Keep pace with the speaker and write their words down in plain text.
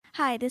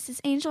Hi, this is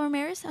Angel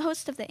Ramirez,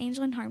 host of the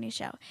Angel and Harmony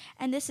Show,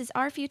 and this is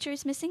Our Future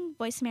is Missing,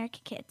 Voice America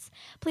Kids.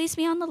 Please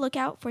be on the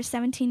lookout for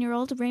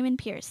 17-year-old Raymond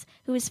Pierce,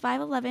 who is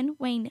 5'11",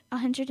 weighing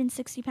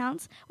 160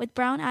 pounds, with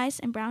brown eyes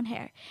and brown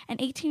hair, and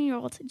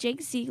 18-year-old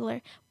Jake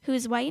Ziegler, who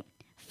is white,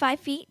 5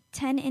 feet,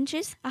 10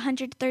 inches,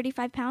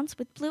 135 pounds,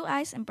 with blue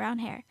eyes and brown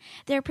hair.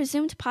 They are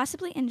presumed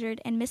possibly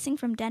injured and missing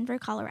from Denver,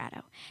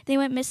 Colorado. They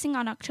went missing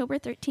on October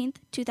 13th,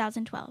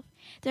 2012.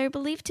 They are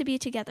believed to be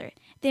together.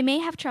 They may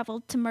have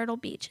traveled to Myrtle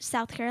Beach,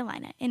 South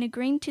Carolina, in a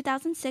green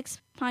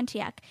 2006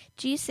 Pontiac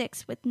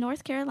G6 with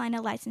North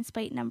Carolina license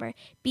plate number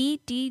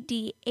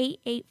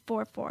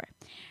BDD8844.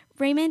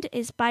 Raymond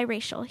is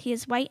biracial. He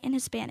is white and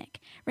Hispanic.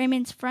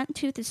 Raymond's front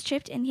tooth is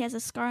chipped and he has a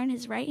scar on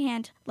his right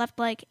hand, left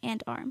leg,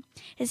 and arm.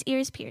 His ear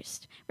is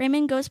pierced.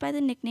 Raymond goes by the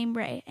nickname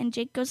Ray, and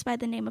Jake goes by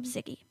the name of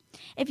Ziggy.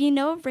 If you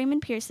know of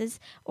Raymond Pierce's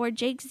or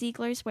Jake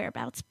Ziegler's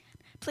whereabouts,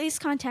 please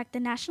contact the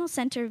National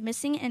Center of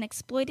Missing and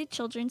Exploited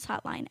Children's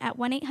Hotline at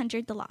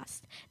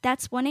 1-800-THE-LOST.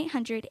 That's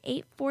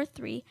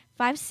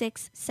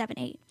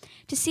 1-800-843-5678.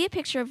 To see a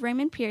picture of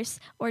Raymond Pierce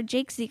or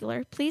Jake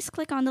Ziegler, please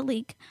click on the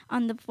link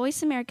on the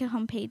Voice America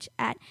homepage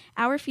at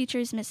Our Future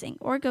is Missing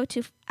or go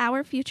to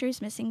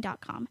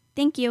OurFutureIsMissing.com.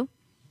 Thank you.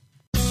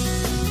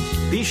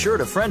 Be sure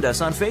to friend us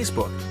on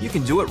Facebook. You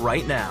can do it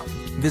right now.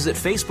 Visit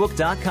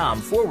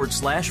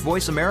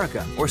Facebook.com/Voice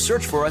America or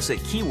search for us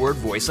at keyword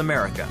Voice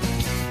America.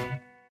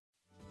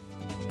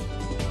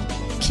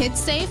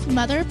 Kids safe,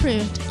 mother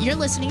approved. You're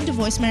listening to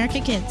Voice America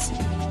Kids.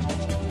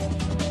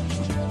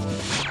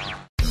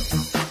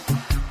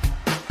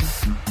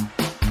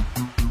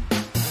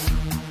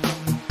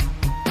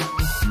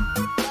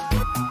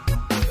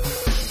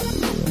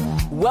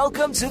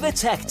 Welcome to the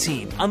Tech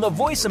Team on the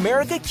Voice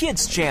America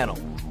Kids channel.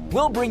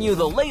 We'll bring you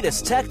the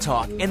latest tech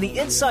talk and the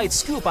inside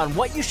scoop on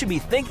what you should be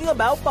thinking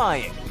about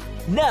buying.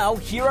 Now,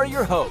 here are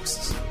your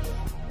hosts.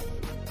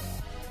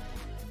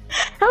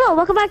 Hello,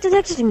 welcome back to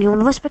the Tech Team on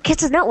the Voice America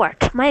Kids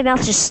Network. My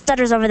mouth just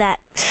stutters over that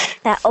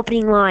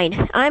opening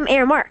line. I'm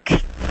Air Mark.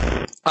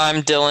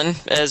 I'm Dylan,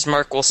 as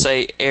Mark will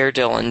say, Air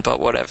Dylan, but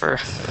whatever.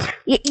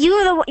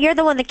 You're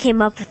the one that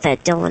came up with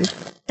that, Dylan.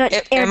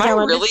 Am I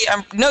really?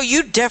 No,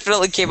 you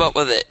definitely came up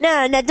with it.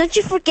 No, don't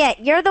you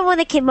forget. You're the one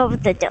that came up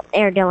with the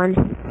Air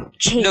Dylan.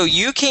 Jeez. No,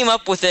 you came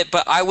up with it,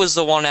 but I was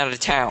the one out of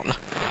town.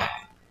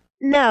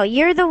 No,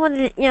 you're the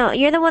one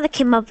that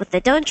came up with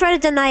it. Don't try to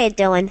deny it,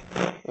 Dylan.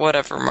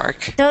 Whatever,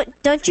 Mark.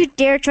 Don't you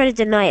dare try to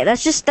deny it.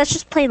 That's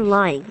just plain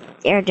lying,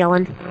 Air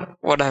Dylan.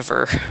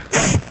 Whatever.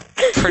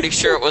 Pretty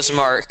sure it was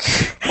Mark.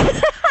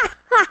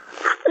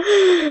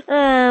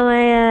 Oh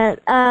my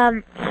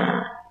god.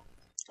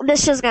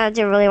 This show's gonna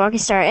do a really wonky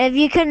start. If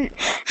you couldn't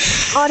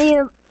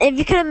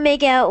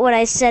make out what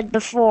I said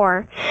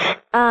before,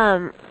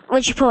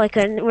 which you probably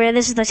couldn't, where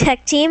this is the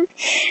tech team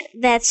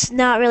that's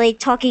not really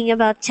talking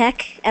about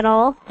tech at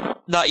all.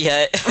 Not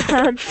yet.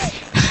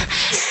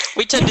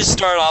 We tend to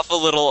start off a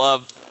little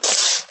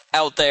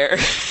out there.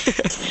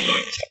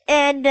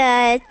 And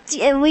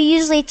we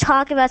usually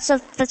talk about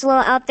stuff that's a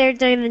little out there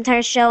during the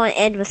entire show and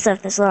end with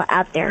stuff that's a little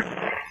out there.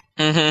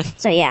 Mm-hmm.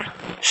 So yeah.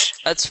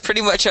 That's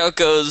pretty much how it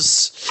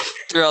goes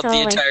throughout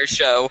the entire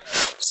show.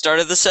 Start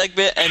of the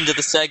segment, end of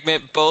the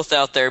segment, both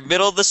out there.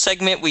 Middle of the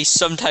segment, we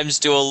sometimes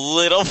do a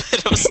little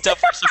bit of stuff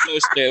we're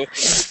supposed to.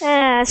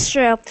 Yeah, that's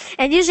true.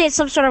 And usually it's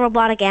some sort of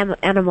robotic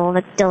animal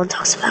that Dylan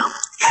talks about.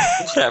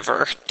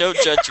 Whatever. Don't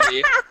judge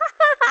me.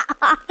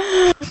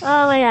 Oh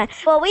my god.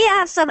 Well, we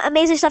have some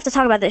amazing stuff to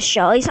talk about this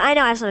show. At least I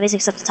know I have some amazing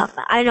stuff to talk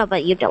about. I don't know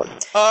about you, Dylan.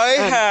 I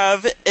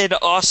have an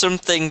awesome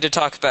thing to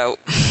talk about.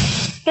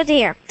 Good to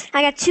hear.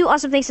 I got two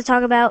awesome things to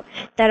talk about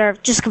that are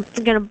just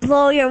gonna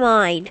blow your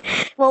mind.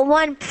 Well,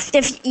 one,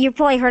 if you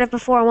probably heard it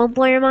before, it won't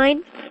blow your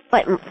mind.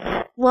 But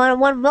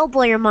one will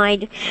blow your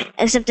mind,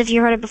 except if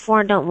you heard it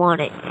before and don't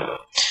want it.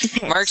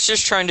 Depends. Mark's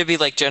just trying to be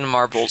like Jenna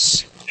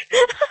Marbles.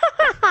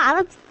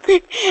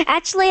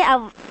 Actually,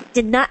 I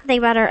did not think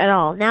about her at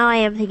all. Now I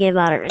am thinking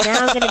about her.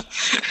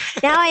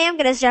 Now I am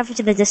gonna jump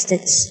into the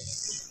distance.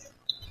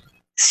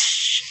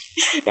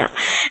 No.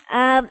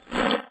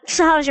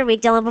 So how was your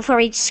week, Dylan, before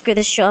we screw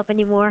this show up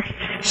anymore?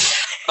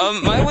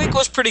 My week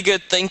was pretty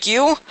good, thank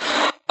you.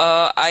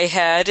 I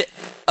had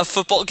a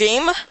football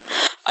game.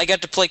 I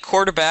got to play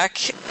quarterback.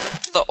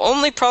 The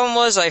only problem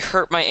was I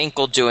hurt my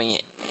ankle doing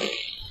it.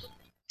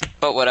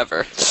 But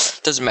whatever.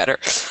 Doesn't matter.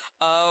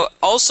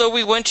 Also,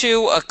 we went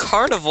to a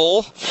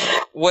carnival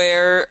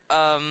where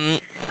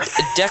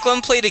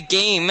Declan played a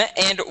game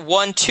and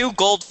won 2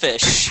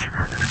 goldfish.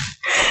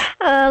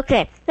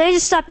 Okay, let me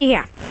just stop you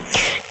here.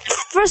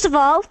 First of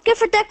all, good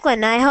for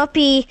Declan. I hope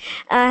he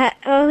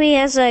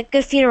has a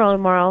good funeral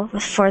tomorrow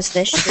for his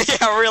fish.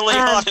 Yeah, really,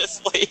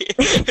 honestly.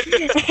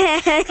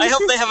 I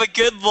hope they have a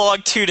good, long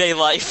 2-day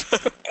life.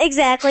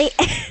 Exactly.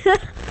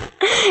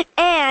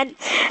 And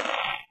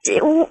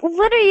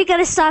When are you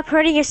gonna stop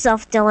hurting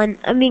yourself, Dylan?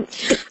 I mean,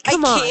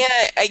 come on.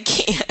 I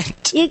can't.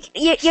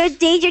 You're a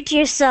danger to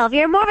yourself.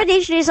 You're more of a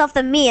danger to yourself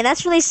than me, and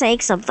that's really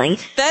saying something.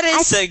 That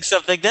is saying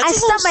something.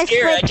 That's a little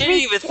scary. I didn't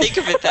even think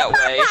of it that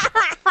way.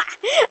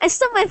 I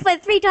stubbed my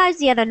foot 3 times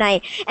the other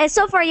night, and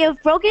so far you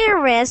have broken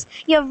your wrist,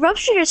 you have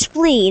ruptured your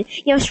spleen,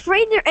 you have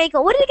sprained your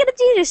ankle. What are you gonna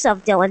do to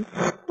yourself, Dylan?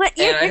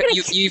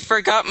 You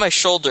forgot my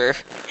shoulder.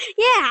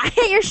 Yeah,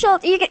 your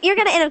shoulder. You're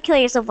gonna end up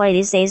killing yourself one of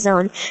these days,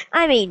 Dylan.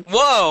 I mean,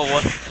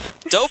 whoa!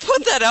 Don't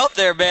put that out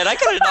there, man. I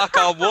gotta knock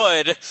on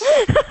wood.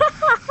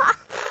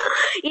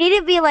 You need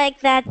to be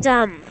like that.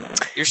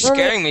 You're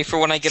scaring me for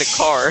when I get a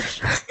car.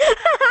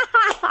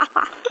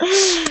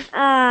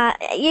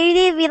 You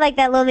need to be like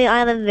that Lonely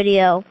Island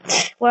video,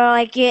 where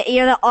like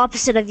you're the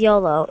opposite of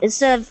YOLO.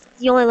 Instead of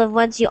you only live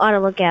once, you ought to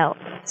look out.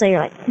 So you're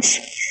like,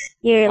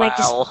 like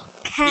just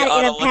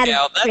in a padded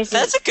prison.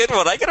 That's a good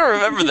one. I gotta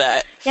remember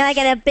that. You're like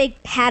in a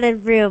big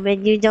padded room,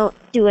 and you don't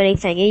do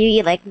anything, and you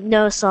eat like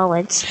no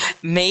solids.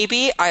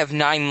 Maybe I have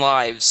 9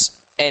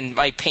 lives, and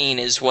my pain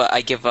is what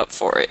I give up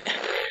for it.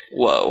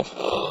 Whoa.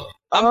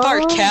 I'm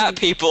part cat,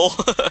 people.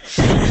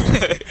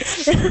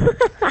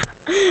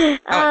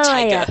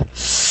 Taiga. Yeah.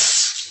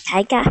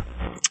 Taiga?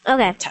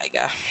 Okay.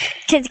 Taiga.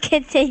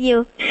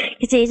 Continue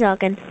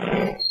talking.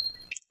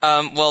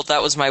 Well,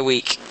 that was my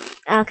week.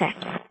 Okay.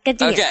 Good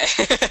to hear. Okay.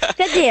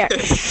 Good to hear.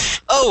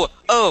 Oh.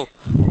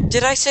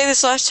 Did I say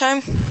this last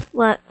time?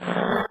 What?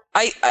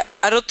 I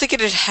don't think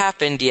it had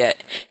happened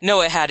yet. No,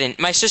 it hadn't.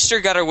 My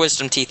sister got her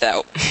wisdom teeth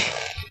out.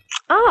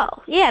 Oh,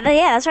 yeah,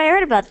 that's right. I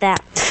heard about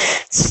that.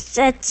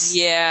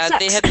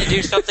 They had to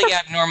do something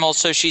abnormal,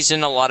 so she's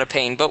in a lot of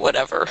pain, but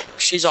whatever.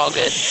 She's all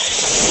good.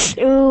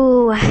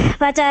 Ooh,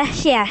 but,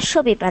 yeah,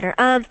 she'll be better.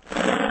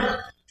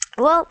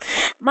 Well,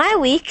 my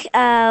week,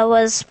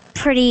 was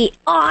pretty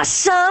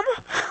awesome,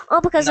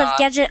 all because of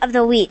Gadget of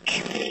the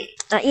Week.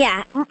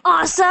 Yeah,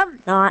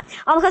 awesome, not.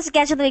 All because of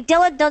Gadget of the Week.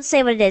 Dylan, don't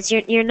say what it is.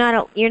 You're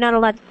not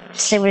allowed to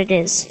say what it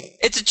is.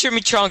 It's a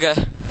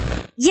chimichanga.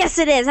 Yes,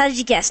 it is. How did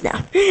you guess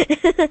now?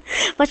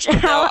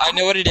 No, I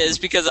know what it is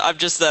because I'm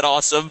just that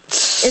awesome.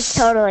 It's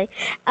totally.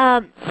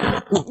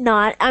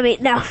 Not. I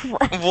mean, no. Whoa.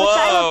 Which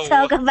I will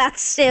talk about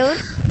soon.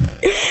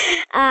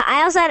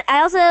 I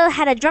also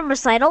had a drum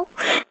recital,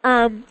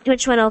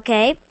 which went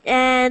okay,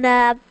 and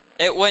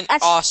it went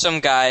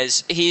awesome,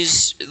 guys.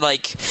 He's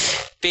like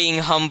being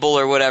humble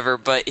or whatever,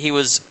 but he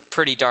was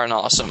pretty darn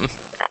awesome.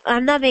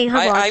 I'm not being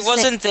humble. I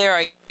wasn't there.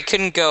 I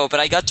couldn't go, but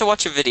I got to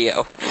watch a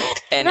video.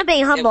 And I'm not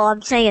being humble.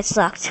 I'm saying it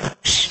sucked.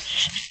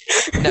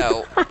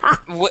 No.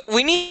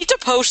 We need to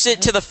post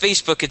it to the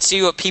Facebook and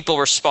see what people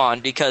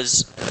respond,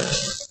 because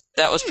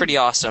that was pretty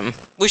awesome.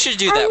 We should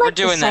do that. We're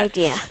doing that.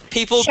 Idea.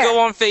 People go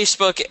on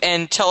Facebook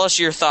and tell us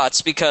your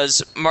thoughts,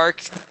 because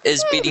Mark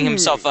is beating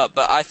himself up,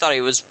 but I thought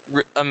he was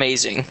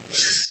amazing.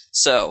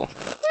 So,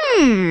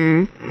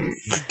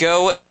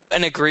 go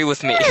and agree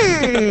with me.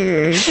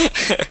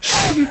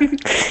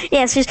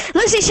 Yes,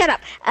 Lucy, shut up.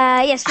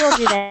 Yes, we'll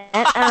do that.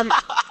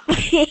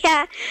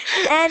 Yeah,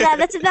 and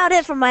that's about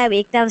it for my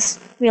week. That was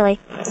really,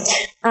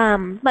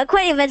 but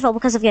quite eventful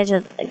because of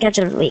Gadget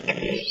of the Week.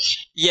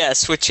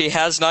 Yes, which he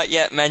has not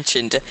yet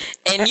mentioned.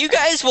 And you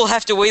guys will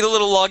have to wait a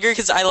little longer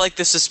because I like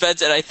the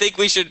suspense, and I think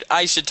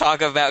I should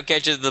talk about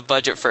Gadget of the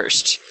Budget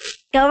first.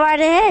 Go right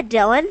ahead,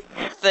 Dylan.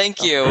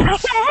 Thank you. Go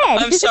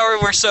ahead. I'm sorry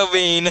we're so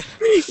mean.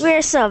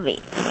 We're so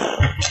mean.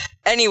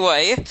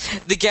 Anyway,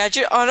 the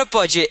gadget on a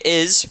budget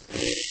is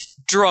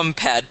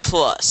DrumPad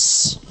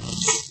Plus.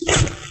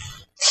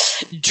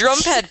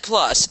 DrumPad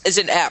Plus is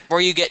an app where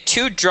you get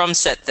 2 drum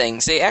set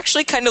things. They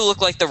actually kind of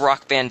look like the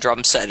Rock Band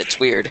drum set. It's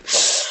weird.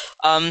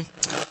 I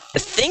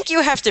think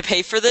you have to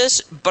pay for this,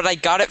 but I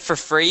got it for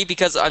free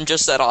because I'm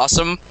just that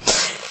awesome.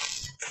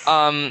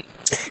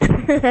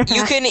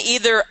 You can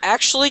either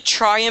actually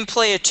try and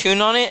play a tune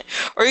on it,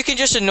 or you can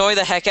just annoy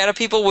the heck out of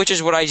people, which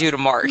is what I do to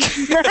Mark.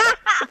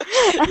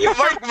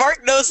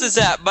 Mark knows this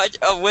app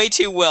way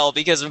too well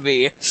because of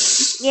me.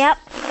 Yep.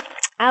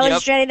 I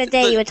was dreading the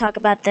day you would talk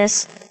about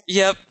this.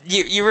 Yep.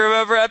 You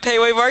remember at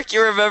Payway, Mark?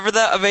 You remember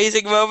that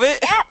amazing moment?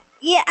 Yep.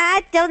 Yeah,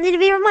 I don't need to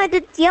be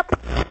reminded. Yep.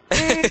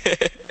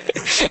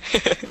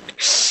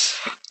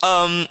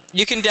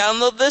 You can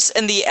download this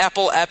in the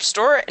Apple App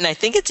Store, and I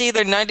think it's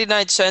either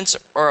 99 cents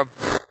or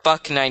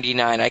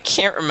 $1.99. I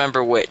can't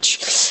remember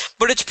which.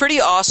 But it's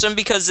pretty awesome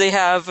because you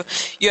have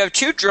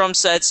 2 drum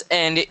sets,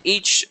 and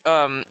each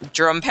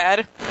drum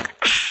pad,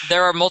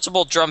 there are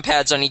multiple drum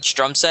pads on each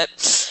drum set,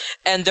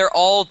 and they're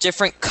all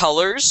different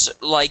colors,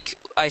 like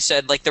I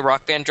said, like the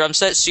Rock Band drum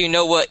set, so you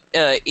know what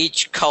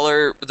each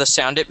color, the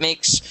sound it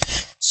makes.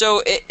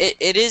 So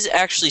it is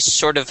actually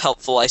sort of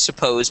helpful, I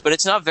suppose, but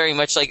it's not very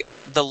much. Like,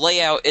 the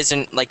layout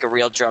isn't like a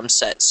real drum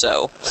set,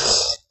 so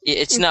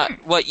it's not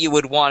what you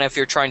would want if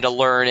you're trying to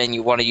learn and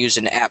you want to use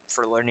an app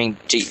for learning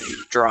to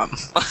drum.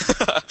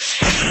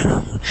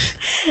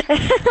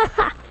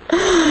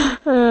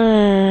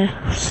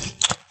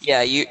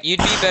 Yeah, you'd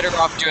be better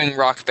off doing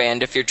Rock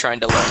Band if you're trying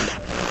to learn.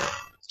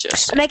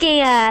 I'm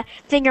making a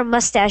finger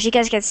mustache. You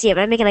guys can't see it,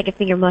 but I'm making like a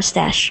finger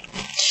mustache.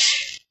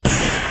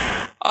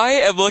 I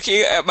am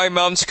looking at my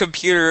mom's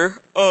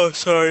computer. Oh,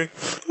 sorry.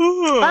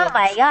 Oh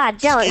my God,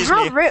 Dylan! Excuse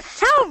How me. rude!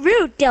 How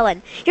rude,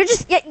 Dylan!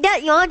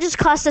 You all just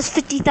cost us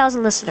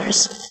 50,000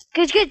 listeners.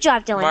 Good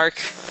job, Dylan.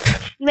 Mark,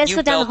 you made us you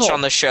go down the belch hole.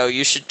 on the show.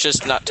 You should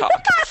just not talk.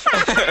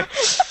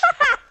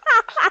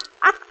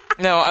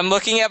 No, I'm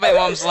looking at my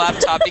mom's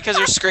laptop because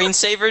her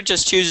screensaver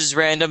just chooses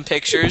random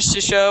pictures to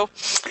show,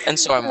 and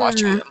so I'm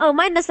watching them. Oh,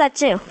 mine does that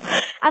too.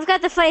 I've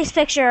got the funniest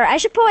picture. I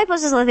should probably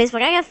post this on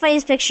Facebook. I got the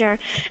funniest picture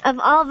of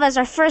all of us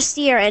our first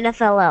year in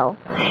FLO.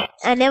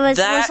 And it was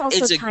That we're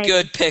also is a tiny.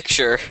 good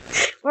picture.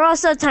 We're all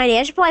so tiny.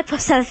 I should probably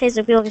post that on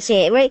Facebook. People can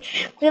see it.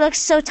 We look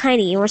so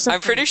tiny. We're so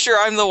I'm pretty sure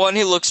I'm the one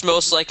who looks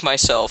most like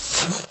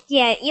myself.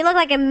 Yeah, you look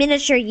like a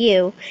miniature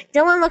you.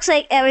 Declan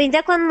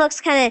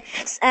looks kind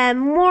of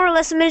more or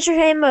less a miniature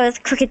him, but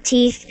with crooked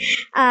teeth.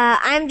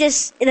 I'm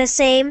just the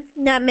same,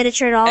 not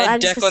miniature at all. I'm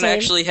And just the Declan same.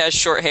 actually has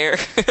short hair.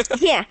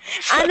 Yeah,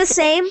 I'm the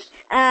same.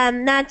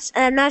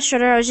 Not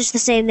shorter. I was just the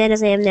same then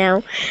as I am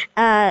now.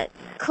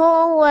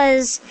 Cole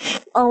was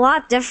a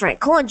lot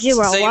different. Cole and Jude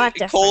were a lot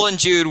different. Cole and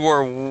Jude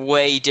were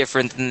way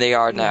different than they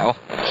are now.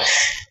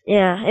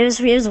 Yeah, it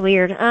was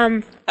weird.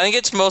 I think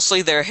it's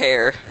mostly their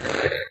hair.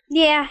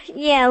 Yeah,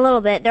 a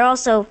little bit. They're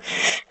also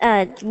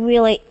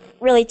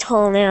really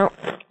tall now.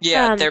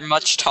 Yeah, they're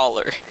much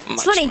taller.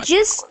 It's funny,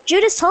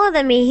 Jude is taller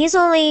than me. He's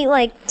only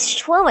like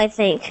 12, I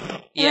think.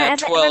 Yeah, I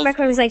 12.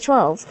 remember he was like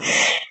 12.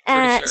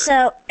 Pretty sure.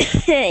 So,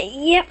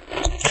 yep.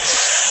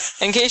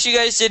 In case you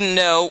guys didn't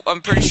know,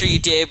 I'm pretty sure you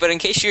did, but in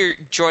case you're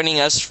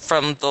joining us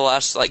from the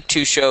last,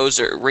 2 shows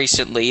or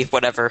recently,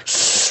 whatever,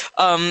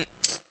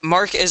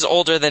 Mark is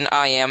older than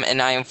I am,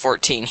 and I am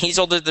 14. He's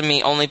older than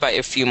me only by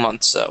a few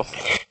months, though.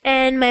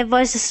 And my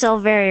voice is still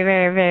very,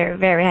 very, very,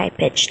 very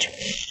high-pitched.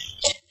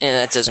 And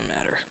that doesn't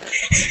matter.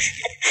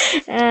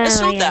 It's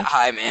not Yeah. that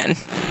high, man.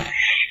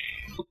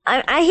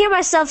 I hear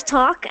myself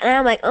talk, and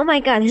I'm like, oh my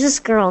God, who's this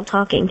girl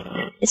talking?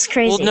 It's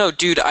crazy. Well, no,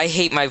 dude, I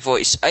hate my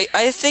voice.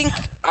 I think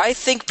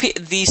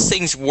these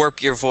things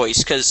warp your voice,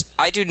 because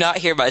I do not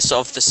hear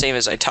myself the same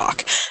as I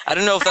talk. I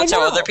don't know if that's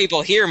how other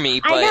people hear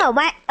me, but... I know.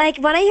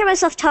 When I hear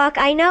myself talk,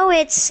 I know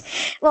it's...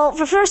 Well,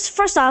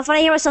 first off, when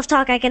I hear myself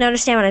talk, I can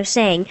understand what I'm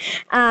saying.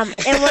 And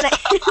when I...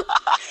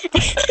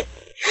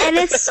 And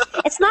it's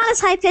not as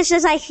high pitched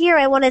as I hear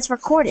it when it's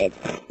recorded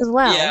as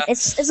well. Yeah.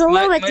 It's a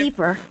little bit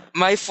deeper.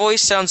 My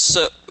voice sounds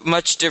so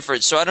much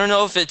different, so I don't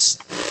know if it's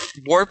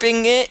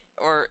warping it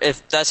or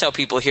if that's how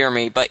people hear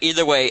me, but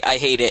either way, I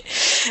hate it.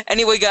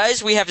 Anyway,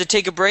 guys, we have to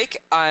take a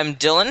break. I'm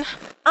Dylan.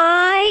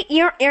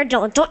 You're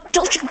Dylan.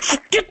 Don't you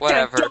forget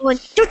Whatever. that,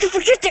 Dylan. Don't you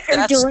forget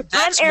that, Dylan.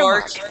 That's I'm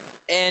Mark. Mark.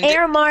 And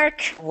Air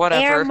Mark.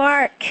 Whatever. Air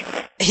Mark.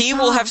 he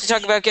will have to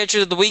talk about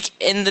Gadget of the Week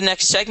in the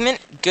next segment.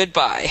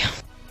 Goodbye.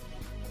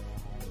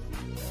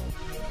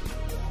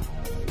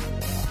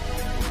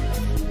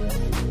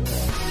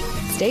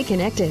 Stay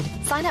connected.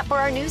 Sign up for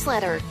our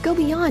newsletter. Go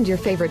beyond your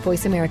favorite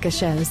Voice America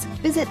shows.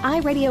 Visit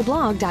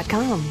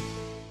iradioblog.com.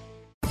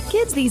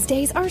 Kids these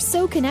days are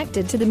so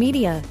connected to the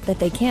media that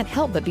they can't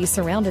help but be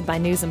surrounded by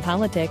news and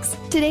politics.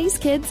 Today's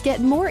kids get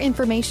more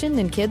information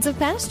than kids of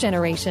past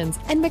generations,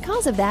 and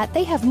because of that,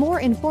 they have more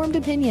informed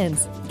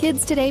opinions.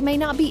 Kids today may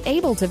not be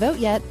able to vote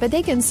yet, but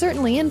they can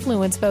certainly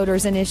influence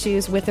voters and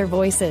issues with their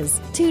voices.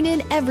 Tune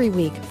in every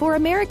week for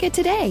America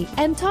Today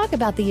and talk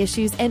about the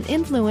issues and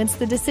influence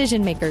the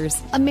decision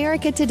makers.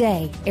 America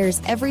Today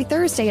airs every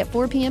Thursday at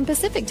 4 p.m.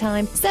 Pacific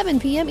Time, 7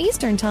 p.m.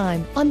 Eastern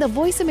Time on the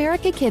Voice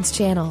America Kids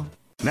channel.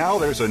 Now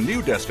there's a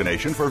new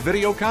destination for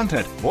video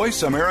content,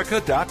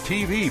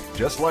 VoiceAmerica.tv,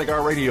 just like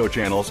our radio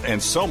channels and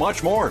so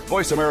much more.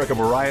 Voice America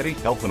Variety,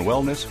 Health and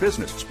Wellness,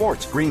 Business,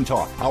 Sports, Green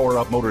Talk, Power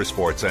Up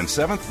Motorsports, and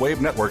Seventh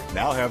Wave Network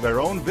now have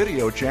their own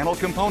video channel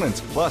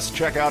components. Plus,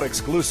 check out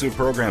exclusive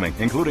programming,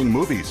 including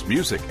movies,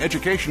 music,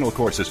 educational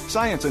courses,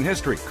 science and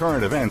history,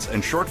 current events,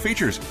 and short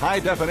features.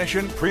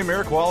 High-definition,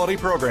 premier quality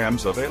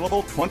programs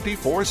available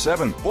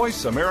 24/7.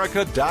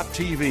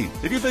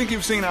 VoiceAmerica.tv. If you think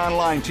you've seen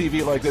online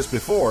TV like this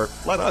before,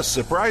 let us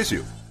surprise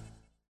you.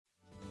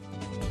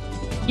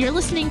 You're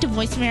listening to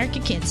Voice America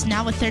Kids,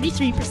 now with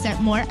 33%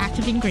 more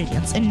active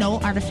ingredients and no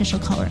artificial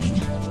coloring.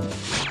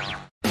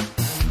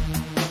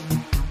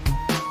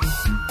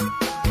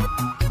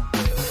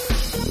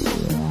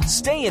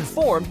 Stay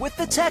informed with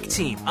the Tech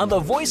Team on the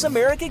Voice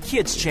America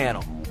Kids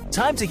channel.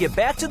 Time to get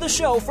back to the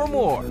show for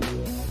more.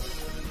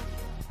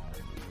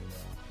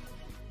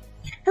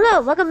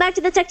 Hello, welcome back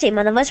to the Tech Team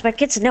on the Voice America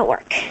Kids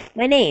Network.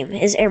 My name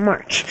is Air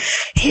Mark.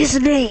 His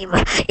name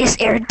is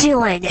Air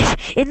Dylan.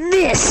 And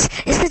this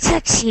is the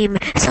Tech Team,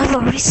 as I've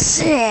already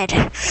said.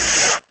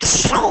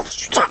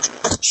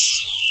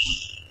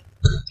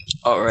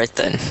 Alright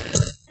then.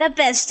 The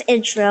best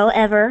intro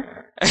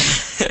ever.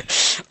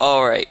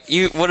 Alright,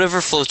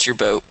 whatever floats your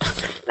boat.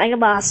 Like a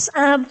boss.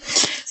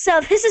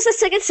 So this is the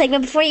second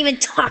segment before you even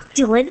talk,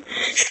 Dylan.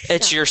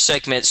 It's your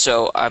segment,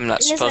 so I'm not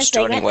It is my supposed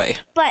to segment, anyway.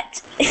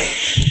 But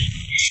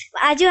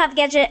I do have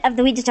Gadget of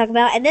the Week to talk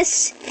about, and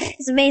this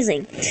is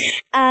amazing.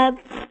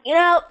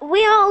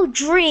 We all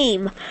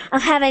dream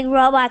of having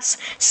robots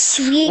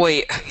sweep...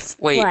 Wait.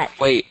 What?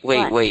 Wait.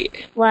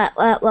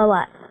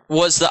 What?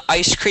 Was the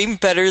ice cream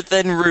better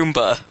than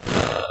Roomba?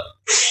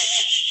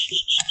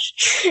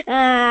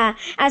 I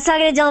was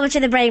talking to Dylan Mitchell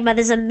in the break about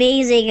this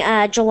amazing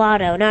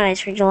gelato, not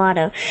ice cream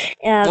gelato.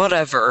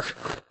 Whatever.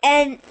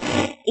 And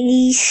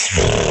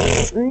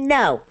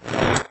no.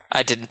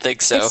 I didn't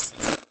think so.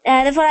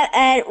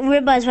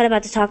 Roomba is what I'm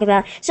about to talk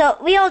about. So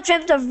we all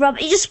dreamt of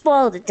Roomba. You just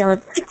spoiled it,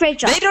 Dylan. Great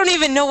job. They don't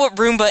even know what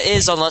Roomba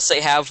is unless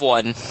they have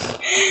one.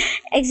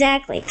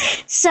 Exactly.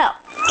 So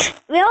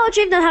we all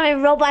dreamed of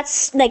having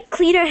robots like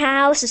clean our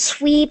house and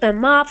sweep and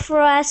mop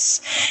for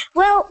us.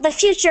 Well, the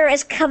future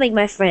is coming,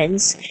 my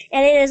friends,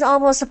 and it is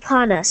almost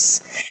upon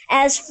us.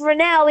 As for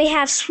now, we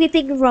have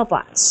sweeping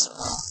robots.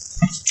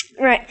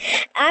 Right.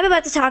 I'm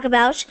about to talk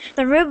about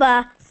the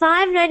Roomba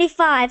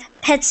 595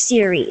 Pet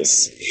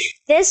Series.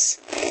 This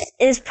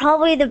is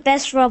probably the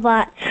best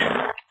robot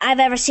I've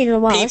ever seen in the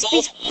wild.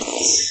 People,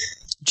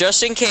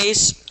 just in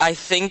case, I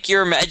think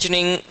you're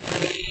imagining...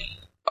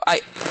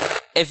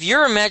 If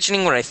you're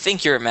imagining what I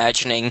think you're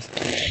imagining,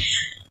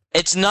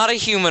 it's not a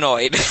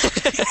humanoid.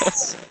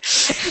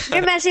 If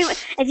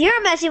you're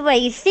imagining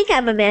what you think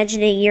I'm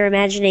imagining, you're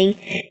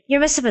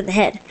messed up in the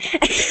head.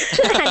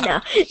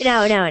 No.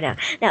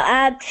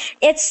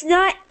 It's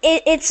not.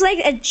 It's like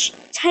a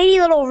tiny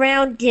little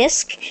round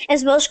disc,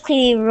 as most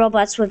cleaning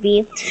robots would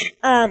be.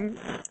 And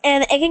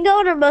it can go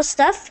under most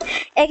stuff.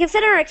 It can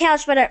fit on a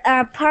couch, but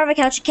part of a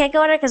couch it can't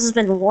go under because it's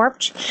been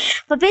warped.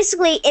 But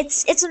basically,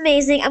 it's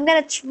amazing. I'm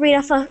gonna read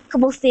off a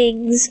couple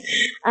things.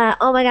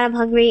 Oh my god, I'm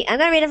hungry. I'm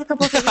gonna read off a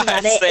couple things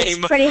about it. Same.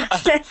 It's pretty.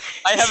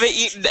 I haven't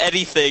eaten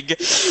anything.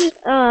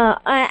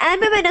 I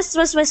made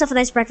myself a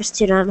nice breakfast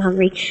too. Now I'm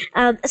hungry.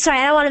 Sorry,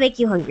 I don't want to make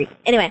you hungry.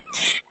 Anyway,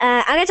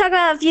 I'm gonna talk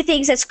about a few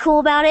things that's cool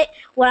about it,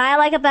 what I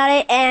like about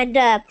it, and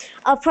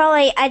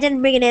I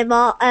didn't bring it in.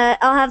 I'll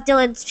have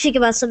Dylan speak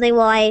about something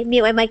while I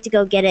mute my mic to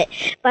go get it.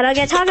 But I'm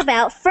gonna talk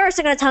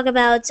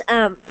about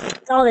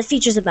all the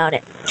features about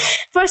it.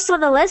 First on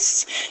the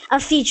list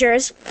of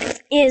features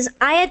is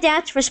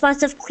iAdapt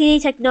responsive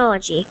cleaning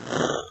technology.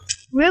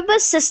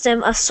 Roomba's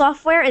system of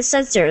software and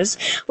sensors,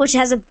 which it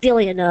has 1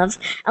 billion of,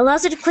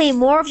 allows it to clean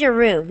more of your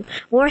room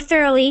more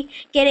thoroughly,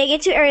 getting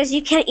into areas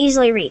you can't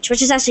easily reach,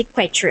 which is actually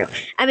quite true.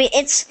 I mean,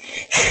 it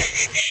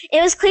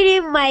was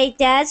cleaning my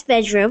dad's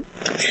bedroom,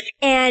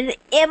 and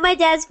in my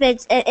dad's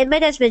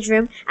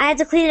bedroom, I had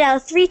to clean it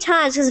out 3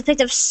 times because it picked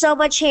up so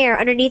much hair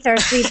underneath our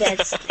 3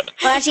 beds.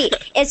 Well, actually,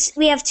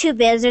 we have 2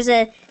 beds. There's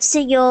a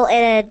single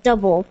and a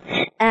double.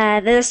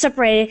 They're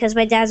separated because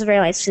my dad's a very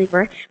light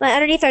sleeper. But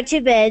underneath our 2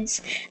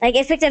 beds,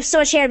 it picked up so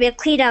much hair to be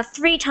cleaned out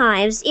 3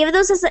 times. Even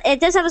though it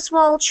does have a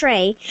small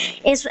tray,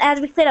 it had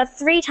to be cleaned out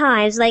 3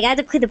 times. I had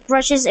to clean the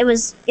brushes. It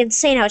was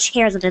insane how much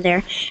hair was under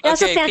there. I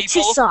also found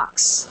 2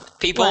 socks.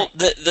 People,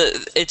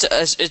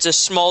 it's a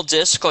small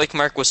disc, like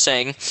Mark was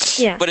saying.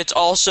 Yeah. But it's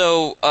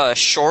also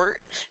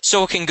short,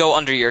 so it can go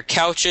under your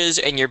couches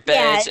and your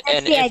beds. Yeah,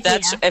 and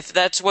if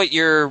that's what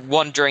you're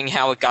wondering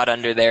how it got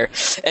under there,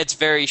 it's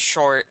very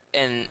short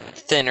and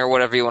thin, or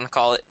whatever you want to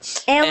call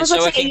it. And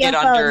so it can get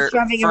under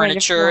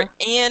furniture.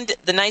 And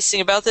the nice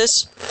thing about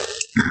this,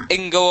 it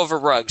can go over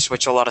rugs,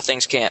 which a lot of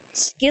things can't.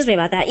 Excuse me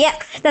about that.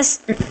 Yeah,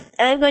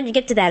 I'm going to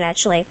get to that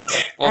actually.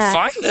 Well,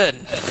 fine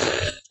then.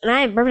 And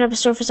I am burping up a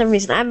storm for some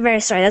reason. I'm very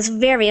sorry. That's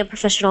very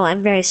unprofessional.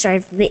 I'm very sorry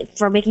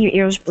for making your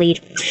ears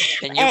bleed.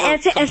 And you were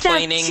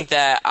complaining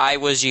that I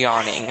was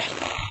yawning.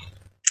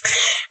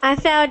 I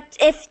found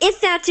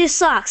 2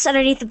 socks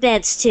underneath the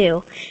beds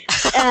too,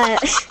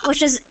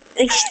 which was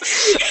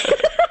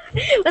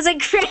was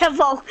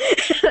incredible.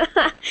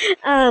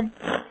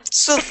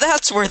 So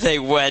that's where they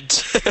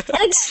went.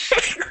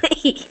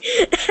 Exactly.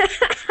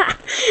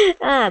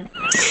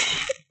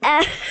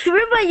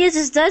 Roomba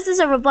uses dozens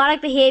of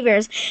robotic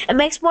behaviors and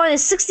makes more than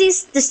 60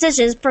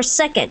 decisions per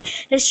second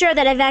to ensure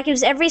that it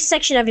vacuums every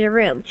section of your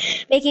room,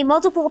 making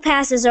multiple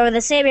passes over the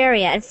same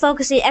area and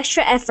focusing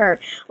extra effort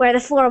where the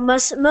floor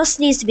most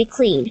needs to be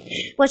cleaned,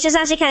 which is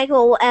actually kind of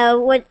cool.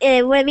 What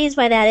it means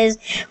by that is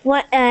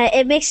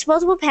it makes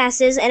multiple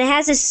passes and it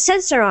has a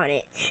sensor on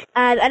it.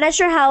 I'm not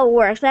sure how it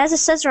works, but it has a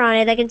sensor on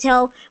it that can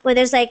tell when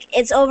there's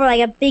it's over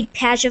a big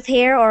patch of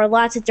hair or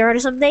lots of dirt or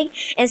something,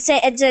 and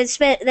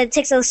that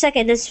takes a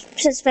second to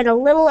spend a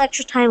little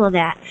extra time on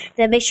that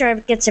to make sure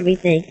it gets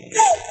everything.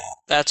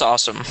 That's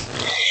awesome.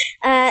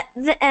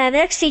 The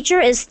next feature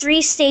is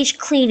 3-stage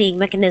cleaning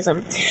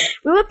mechanism.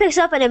 Roomba picks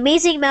up an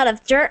amazing amount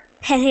of dirt,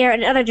 pet hair,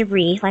 and other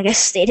debris, like I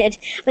stated,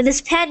 with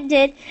this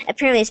patented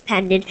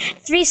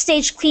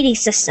 3-stage cleaning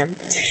system.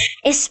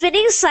 A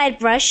spinning side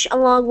brush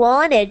along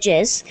wall and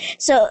edges.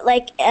 So,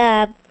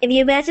 if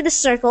you imagine the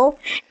circle,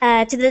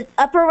 to the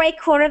upper right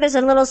corner, there's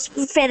a little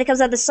fan that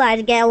comes out the side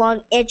to get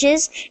along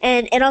edges,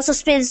 and it also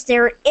spins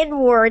there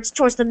inwards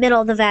towards the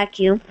middle of the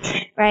vacuum,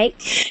 right?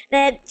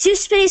 Then 2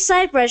 spinning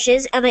side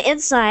brushes on the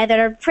inside that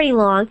are pretty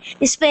long.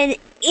 They spin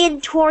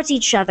in towards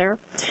each other,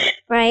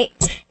 right?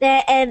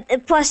 And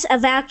plus a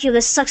vacuum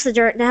that sucks the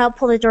dirt and help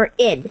pull the dirt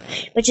in,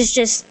 which is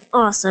just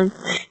awesome.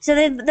 So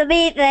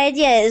the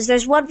idea is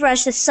there's one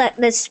brush that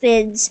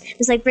spins,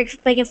 it's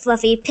big and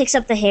fluffy, picks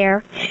up the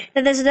hair.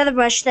 Then there's another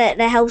brush that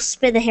helps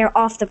spin the hair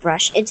off the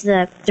brush into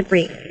the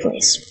debris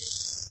place.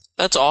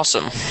 That's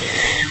awesome.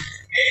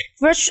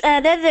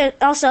 Then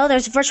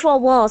there's virtual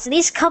walls, and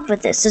these come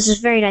with this. This is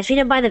very nice. We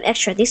didn't buy them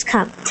extra. These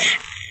come.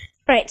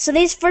 Right, so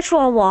these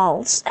virtual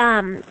walls,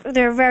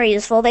 they're very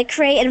useful. They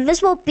create an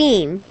invisible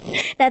beam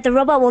that the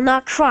robot will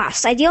not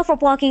cross, ideal for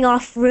blocking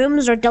off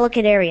rooms or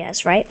delicate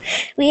areas, right?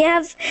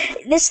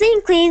 This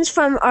thing cleans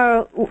from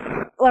our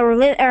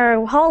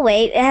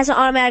hallway. It has an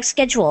automatic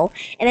schedule,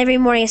 and every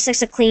morning at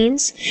 6 it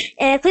cleans.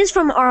 And it cleans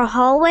from our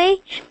hallway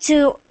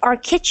to our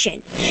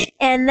kitchen.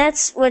 And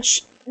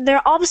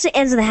they're opposite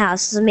ends of the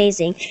house. It's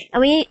amazing.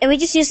 And we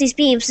just use these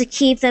beams to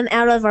keep them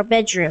out of our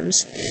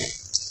bedrooms.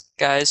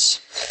 Guys,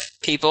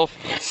 people,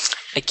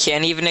 I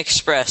can't even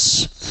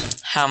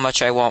express how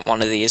much I want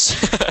one of these.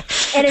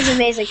 It is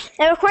amazing.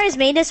 It requires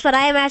maintenance, but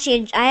I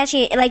actually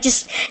like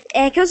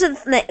it goes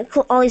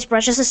with all these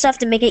brushes and stuff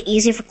to make it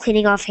easy for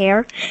cleaning off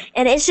hair.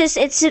 And it's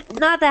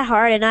not that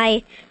hard, and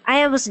I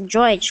almost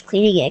enjoy just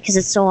cleaning it because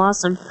it's so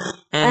awesome.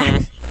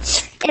 Mm-hmm.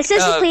 It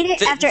says to clean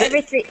it after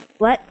every 3...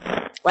 What?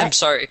 I'm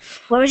sorry.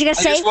 What were you going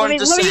to say? What were you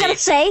going to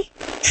say?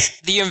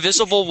 The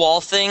invisible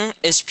wall thing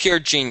is pure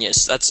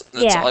genius. That's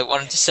all I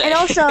wanted to say. And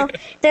also,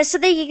 there's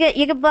something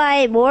you can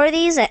buy more of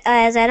these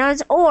as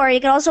add-ons, or you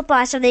can also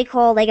buy something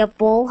called like a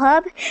bowl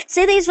hub.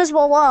 Same thing as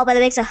invisible wall, but it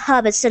makes a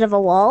hub instead of a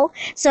wall.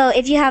 So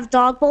if you have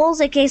dog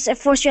bowls, in case it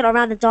forces you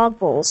around the dog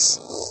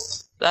bowls.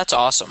 That's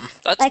awesome.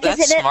 That's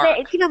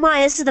smart. Keep in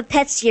mind, this is the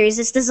pet series.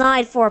 It's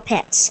designed for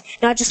pets,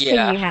 not just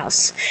cleaning your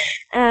house.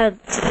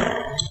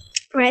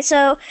 Right.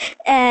 So,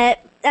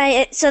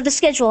 so the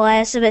schedule,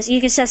 you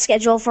can set a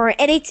schedule for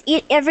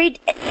every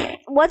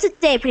once a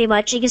day, pretty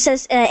much. You can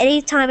set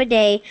any time of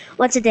day,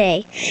 once a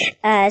day.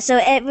 So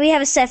we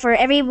have it set for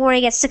every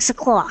morning at 6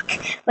 o'clock,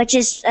 which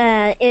is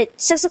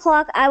 6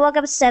 o'clock. I woke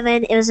up at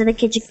 7. It was in the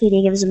kitchen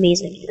cleaning. It was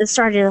amazing. It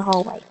started in the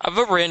hallway. I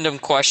have a random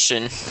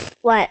question.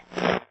 What?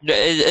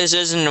 This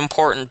isn't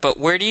important, but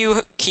where do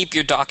you keep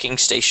your docking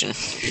station?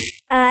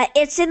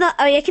 It's in the.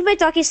 I keep my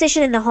docking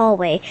station in the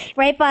hallway,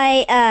 right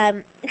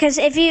by. Because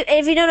if you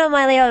don't know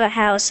my layout of the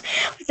house,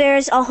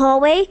 there's a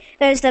hallway.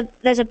 There's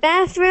a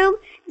bathroom.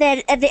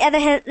 Then at the other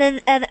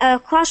hand,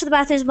 across from the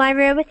bathroom is my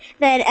room.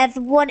 Then at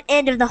one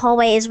end of the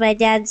hallway is my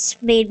dad's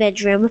main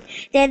bedroom.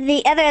 Then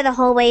the other end of the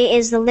hallway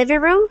is the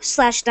living room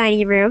 /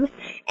 dining room,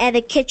 and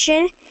the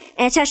kitchen.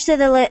 And attached to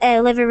the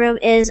living room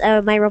is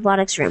my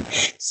robotics room.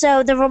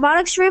 So the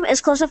robotics room is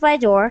closed off by a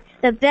door.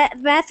 The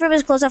bathroom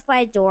is closed off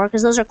by a door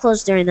because those are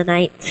closed during the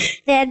night.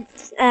 Then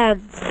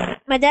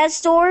my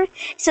dad's door,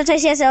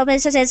 sometimes he has it open,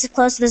 sometimes it's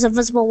closed. So there's a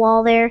visible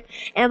wall there.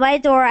 And my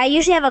door, I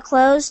usually have it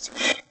closed,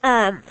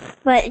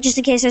 but just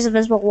in case there's a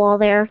visible wall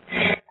there.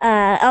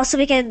 Also,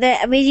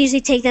 we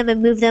usually take them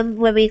and move them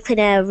when we clean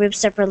a room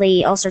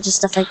separately, all sorts of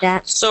stuff like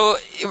that. So,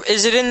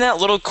 is it in that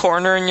little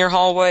corner in your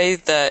hallway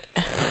that...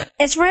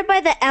 It's right by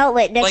the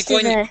outlet next to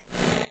the...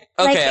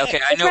 Okay,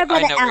 I know. Right by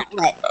the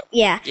outlet.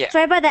 Yeah, it's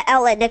right by the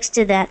outlet next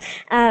to that.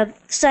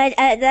 So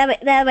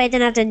that way I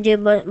didn't have to do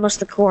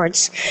most of the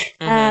cords.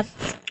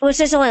 Which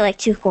there's only like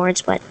 2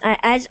 cords, but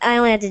I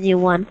only had to do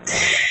 1.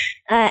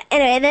 Anyway,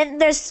 and then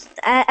there's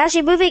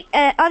actually moving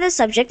on this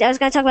subject. I was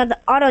going to talk about the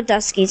auto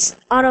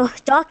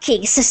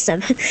docking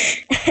system.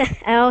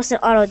 I also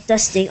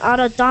said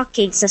auto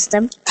docking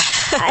system.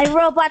 A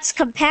robot's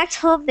compact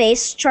home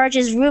base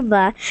charges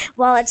Roomba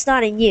while it's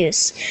not in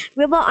use.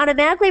 Roomba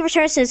automatically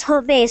returns to its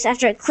home base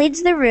after it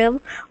cleans the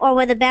room or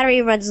when the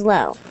battery runs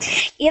low.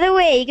 Either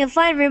way, you can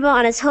find Roomba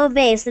on its home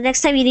base the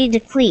next time you need to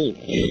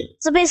clean.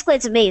 So basically,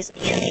 it's amazing.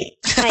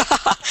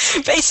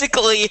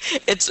 Basically,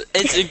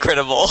 it's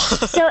incredible.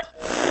 So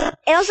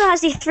it also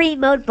has the 3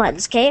 mode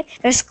buttons, okay?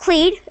 There's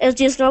clean, it'll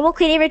do its normal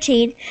cleaning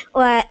routine,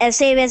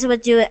 same as it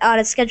would do it on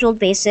a scheduled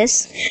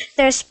basis.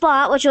 There's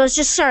spot, which will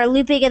just start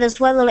looping in this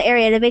one little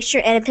area to make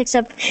sure, and it picks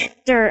up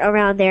dirt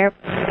around there.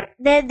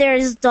 Then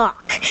there's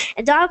dock.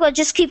 And dock will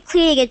just keep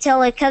cleaning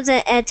until it comes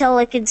in, until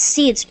it can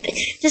see its,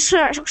 just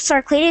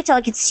start cleaning until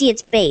it can see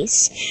its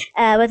base,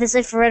 with its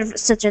infrared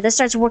sensor. That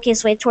starts working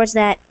its way towards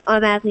that,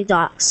 automatically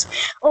docks.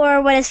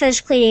 Or when it's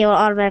finished cleaning, it will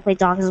automatically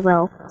dock as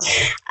well.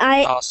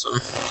 Awesome.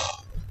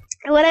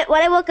 When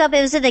I woke up,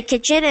 it was in the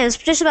kitchen, and it was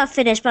just about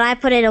finished, but I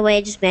put it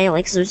away just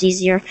manually because it was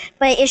easier.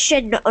 But it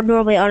should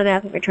normally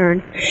automatically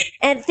return.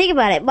 And think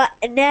about it, but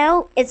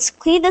now it's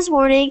clean this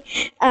morning.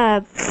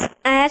 I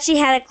actually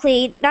had it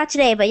clean, not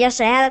today, but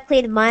yesterday. I had it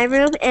clean in my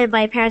room and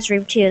my parents'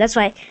 room too. That's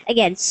why,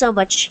 again, so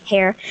much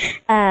hair.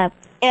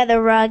 And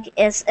the rug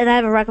is, and I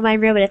have a rug in my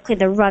room, and I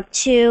cleaned the rug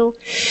too.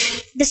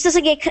 This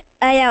doesn't get,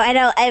 I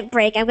know, I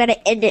break. I'm gonna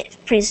end it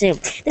pretty soon.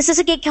 This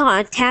doesn't get caught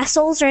on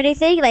tassels or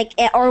anything,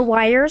 or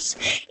wires.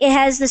 It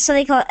has this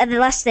something called, and the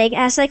last thing, it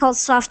has something called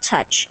soft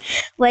touch,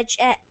 which,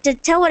 to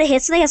tell when it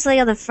hits something, it has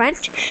something on the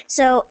front.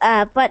 So,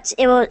 but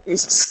it will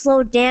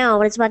slow down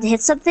when it's about to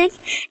hit something.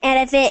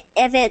 And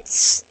if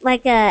it's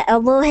like a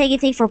low-hanging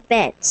thing for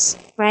beds,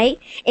 right?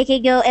 It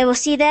can go, it will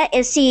see that,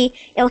 and it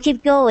will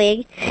keep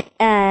going,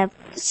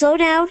 slow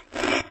down.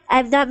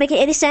 I'm not making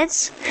any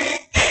sense.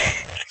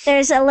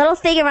 There's a little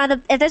thing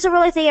around if there's a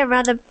little thing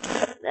around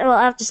well,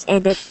 I'll just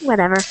end it.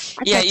 Whatever.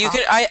 Yeah, you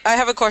could. I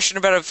have a question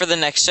about it for the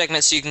next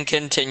segment, so you can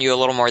continue a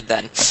little more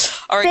then.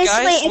 All right,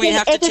 guys, we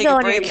have to take a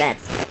break.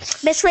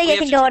 Basically, you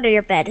can go under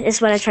your bed,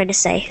 is what I'm trying to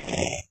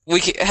say.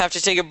 We have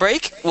to take a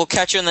break. We'll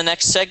catch you in the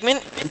next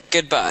segment.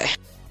 Goodbye.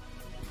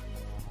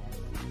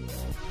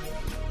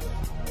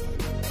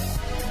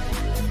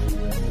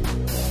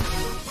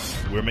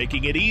 We're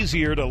making it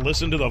easier to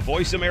listen to the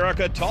Voice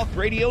America Talk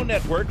Radio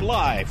Network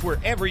live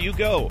wherever you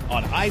go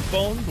on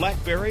iPhone,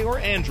 BlackBerry, or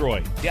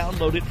Android.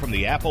 Download it from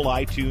the Apple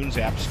iTunes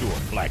App Store,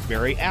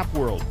 BlackBerry App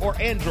World, or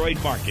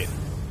Android Market.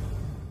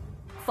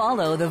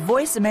 Follow the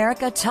Voice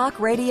America Talk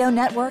Radio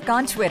Network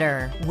on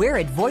Twitter. We're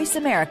at Voice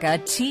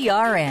America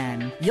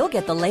TRN. You'll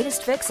get the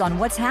latest fix on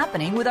what's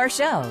happening with our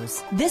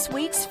shows, this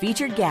week's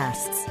featured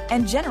guests,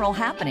 and general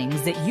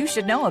happenings that you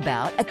should know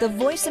about at the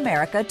Voice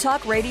America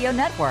Talk Radio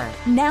Network.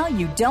 Now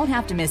you don't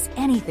have to miss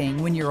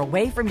anything when you're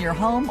away from your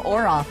home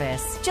or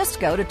office. Just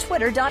go to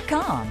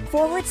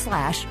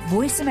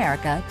twitter.com/Voice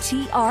America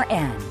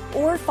TRN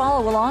or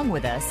follow along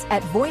with us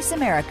at Voice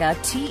America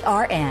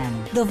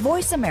TRN, the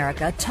Voice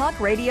America Talk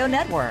Radio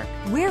Network.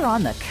 We're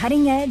on the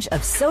cutting edge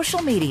of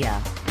social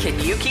media. Can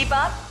you keep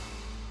up?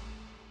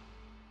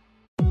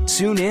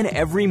 Tune in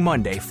every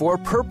Monday for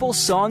Purple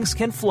Songs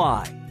Can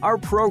Fly. Our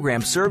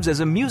program serves as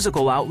a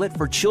musical outlet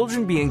for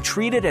children being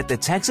treated at the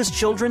Texas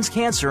Children's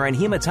Cancer and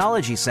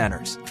Hematology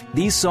Centers.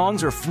 These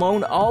songs are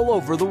flown all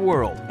over the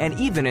world and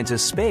even into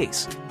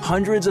space.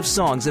 Hundreds of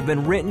songs have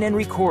been written and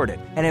recorded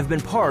and have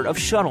been part of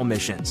shuttle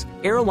missions,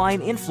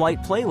 airline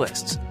in-flight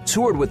playlists,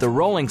 toured with the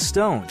Rolling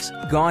Stones,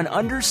 gone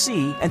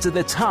undersea and to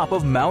the top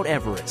of Mount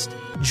Everest.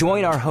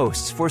 Join our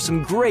hosts for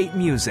some great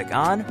music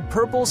on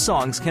Purple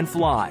Songs Can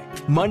Fly,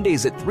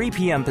 Mondays at 3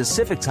 p.m.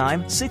 Pacific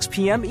Time, 6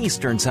 p.m.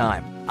 Eastern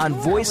Time on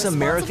Voice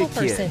America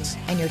Kids.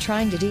 And you're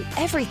trying to do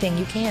everything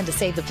you can to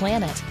save the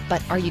planet.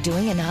 But are you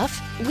doing enough?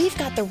 We've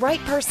got the right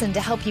person to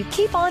help you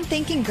keep on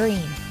thinking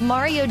green.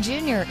 Mario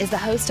Jr. is the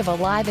host of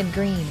Alive and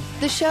Green.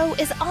 The show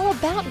is all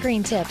about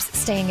green tips,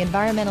 staying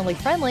environmentally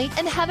friendly,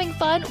 and having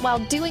fun while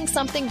doing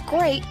something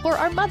great for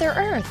our Mother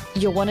Earth.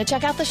 You'll want to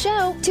check out the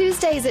show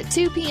Tuesdays at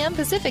 2 p.m.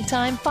 Pacific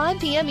Time, 5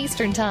 p.m.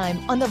 Eastern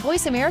Time on the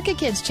Voice America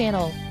Kids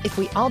channel. If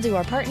we all do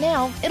our part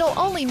now, it'll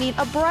only mean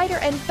a brighter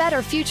and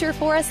better future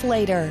for us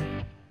later.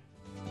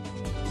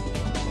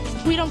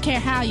 We don't care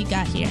how you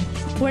got here.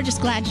 We're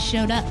just glad you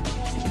showed up.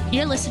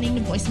 You're listening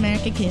to Voice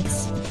America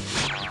Kids.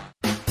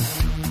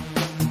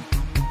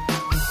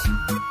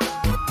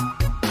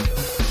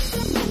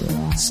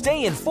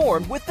 Stay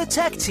informed with the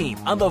Tech Team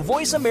on the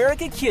Voice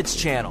America Kids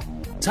channel.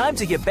 Time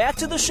to get back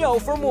to the show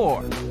for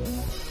more.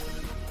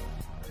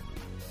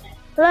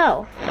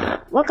 Hello.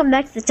 Welcome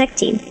back to the Tech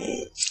Team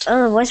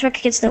on the Voice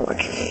America Kids Network.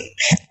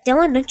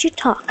 Dylan, don't you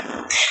talk.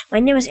 My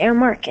name is Air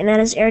Mark, and that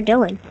is Air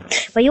Dylan.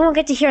 But you won't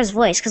get to hear his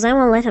voice, because I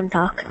won't let him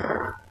talk.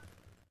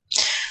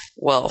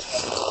 Well.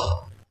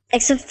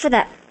 Except for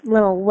that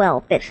little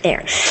well bit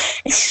there.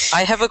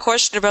 I have a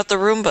question about the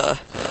Roomba.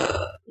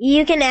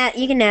 You can ask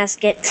it in a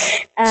second.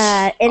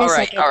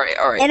 All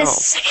right. In a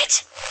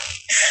second.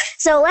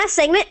 So last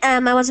segment,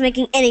 I wasn't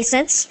making any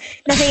sense.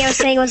 Nothing I was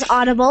saying was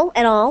audible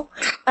at all.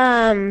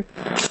 I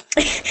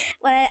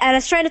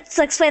was trying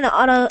to explain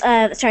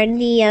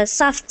the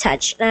soft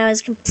touch, and I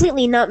was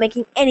completely not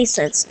making any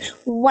sense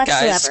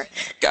whatsoever.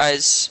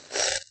 Guys,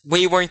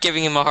 we weren't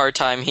giving him a hard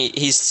time.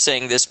 He's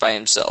saying this by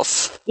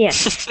himself. Yeah.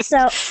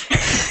 So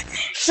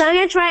I'm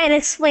gonna try and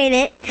explain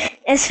it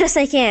as best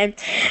I can.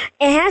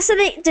 It has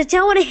something to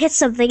tell when it hits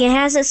something. It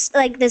has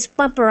this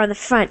bumper on the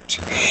front,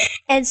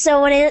 and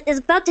so when it is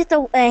about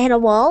to hit a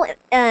wall,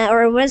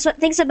 or when it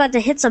thinks about to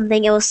hit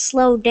something, it will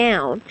slow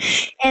down,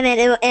 and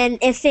then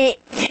if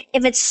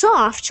it's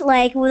soft,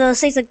 like one of those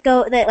things that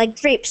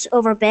drapes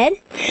over bed,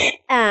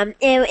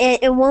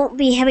 it won't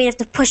be heavy enough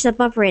to push the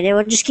bumper in. It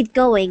will just keep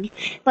going.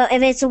 But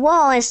if it's a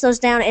wall, it slows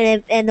down,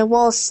 and the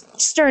wall's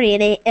sturdy,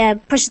 and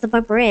it pushes the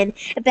bumper in,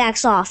 it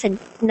backs off and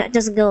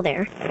doesn't go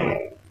there.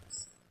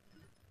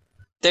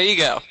 There you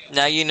go.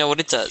 Now you know what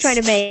it does. Trying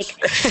to make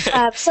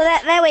so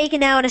that way you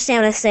can now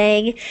understand what I'm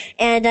saying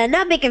and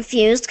not be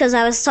confused, because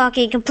I was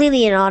talking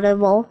completely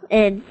inaudible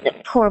and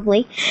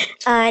horribly.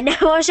 Now,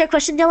 what was your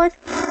question, Dylan?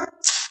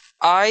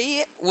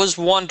 I was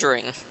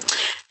wondering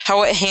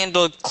how it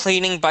handled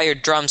cleaning by your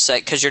drum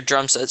set, because your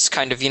drum set's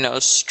kind of,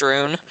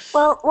 strewn.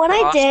 Well, what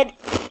I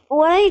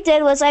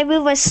did was I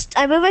moved my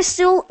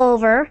stool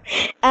over.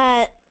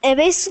 And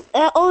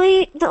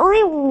basically, the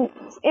only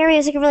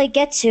areas I can really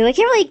get to, I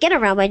can't really get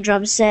around my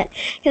drum set,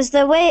 because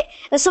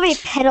there's so many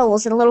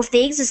pedals and little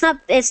things. There's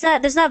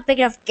not big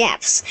enough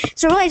gaps.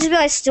 So really, just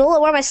my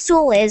stool, where my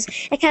stool is,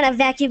 I kind of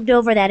vacuumed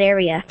over that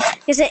area,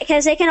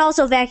 because it can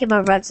also vacuum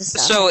on rugs and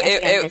stuff. So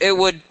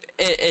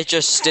it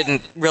just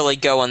didn't really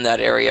go in that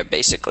area,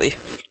 basically.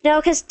 No,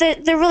 because there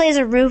really is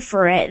a roof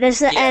for it.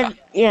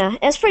 Yeah,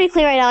 it's pretty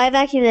clear right now. I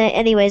vacuumed it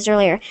anyways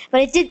earlier,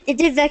 but it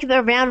did vacuum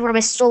around where my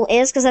stool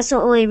is, because that's the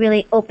only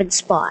really open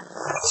spot.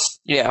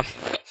 Yeah.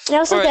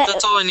 All right,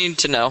 that's all I need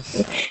to know.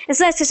 It's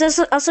nice because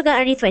I also got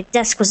underneath my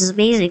desk, which is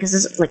amazing because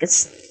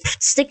it's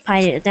stick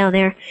pie down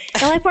there.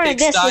 The only part I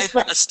missed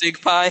was a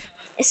stick pie.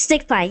 A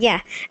stick pie,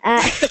 yeah.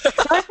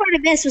 The only part I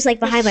missed was like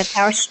behind my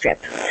power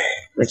strip,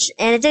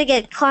 and it didn't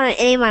get caught on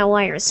any of my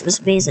wires. It was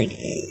amazing.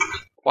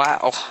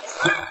 Wow.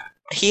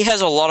 He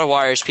has a lot of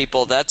wires,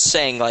 people. That's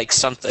saying like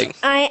something.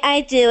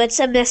 I do. It's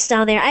a mess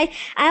down there. I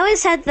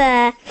always had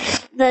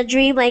the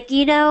dream, like,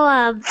 you know,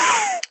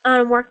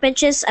 on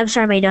workbenches. I'm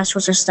sorry, my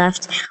nostrils are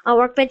stuffed. On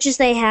workbenches,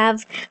 they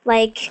have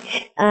like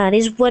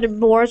these wooden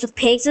boards with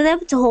pegs in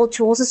them to hold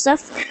tools and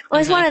stuff. I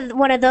always wanted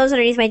one of those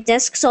underneath my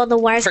desk, so the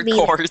wires for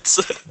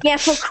cords. Yeah,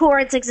 for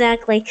cords,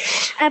 exactly.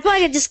 I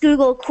probably could just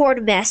Google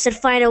cord mess and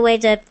find a way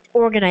to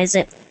organize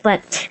it,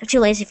 but I'm too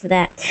lazy for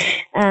that.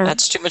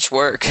 That's too much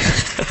work.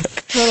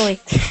 Totally.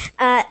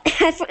 I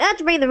forgot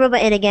to bring the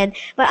Roomba in again,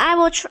 but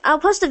I'll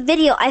post a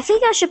video. I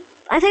think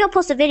I'll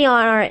post a video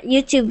on our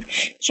YouTube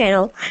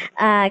channel,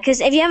 because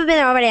if you haven't been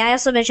there already, I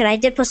also mentioned I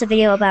did post a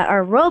video about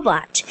our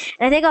robot,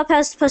 and I think I'll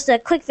post a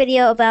quick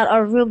video about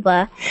our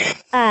Roomba,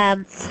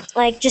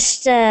 like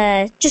just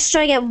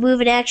showing it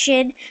move in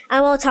action. I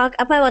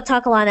probably won't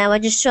talk a lot on that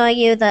one, just showing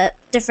you the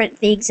different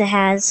things it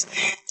has.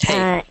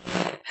 Hey.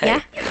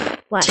 Yeah?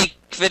 What? Take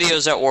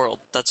videos at World.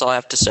 That's all I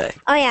have to say.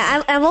 Oh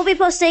yeah, I will be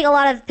posting a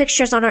lot of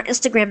pictures on our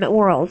Instagram at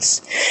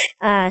Worlds,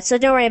 so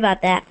don't worry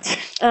about that.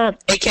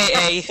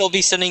 AKA, he'll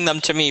be sending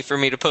them to me for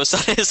me to post on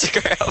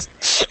Instagram.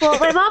 Well,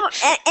 my mom,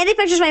 any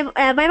pictures,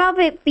 my mom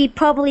would be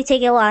probably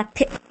taking a lot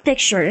of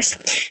pictures,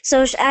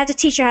 so I have to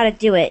teach her how to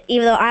do it,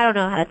 even though I don't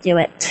know how to do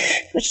it.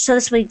 So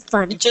this will be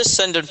fun. Just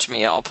send them to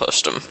me. I'll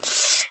post them.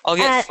 I'll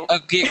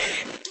get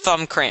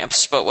thumb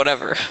cramps, but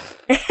whatever.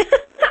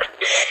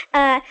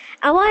 I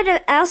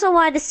also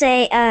wanted to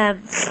say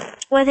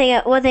one thing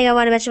I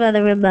want to mention about the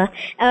Roomba.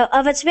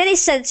 Of its many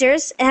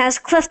sensors, it has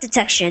cliff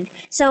detection,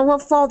 so it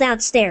won't fall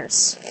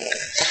downstairs.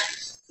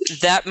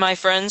 That, my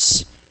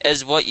friends,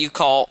 is what you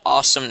call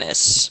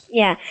awesomeness.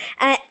 Yeah.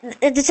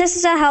 To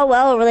test out how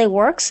well it really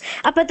works,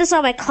 I put this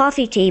on my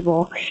coffee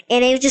table,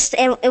 and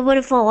it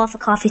wouldn't fall off the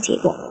coffee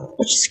table,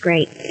 which is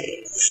great.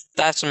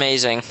 That's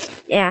amazing.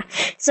 Yeah.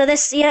 So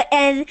this,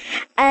 and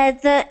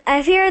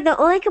I hear the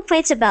only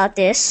complaints about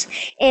this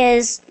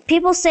is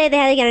people say they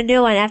had to get a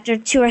new one after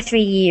 2 or 3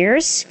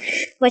 years,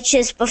 which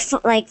is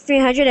like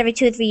 $300 every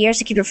 2 or 3 years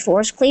to keep your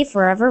floors clean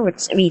forever.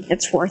 Which, I mean,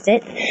 that's worth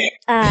it.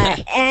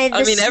 And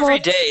I mean, every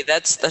day.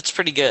 That's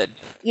pretty good.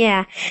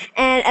 Yeah,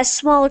 and a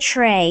small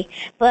tray,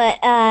 but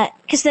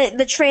because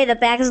the tray in the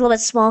back is a little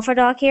bit small for a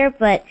dog here,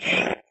 but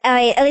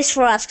at least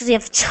for us, because we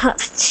have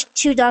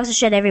 2 dogs and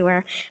shit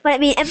everywhere. But I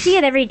mean, empty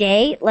it every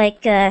day,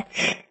 like the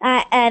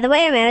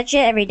way I manage it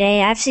every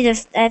day, I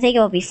think it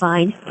will be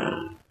fine.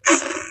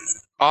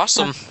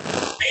 Awesome.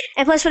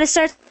 And plus, when it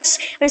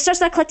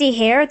starts not collecting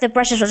hair, the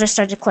brushes will just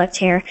start to collect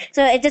hair,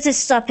 so it doesn't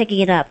stop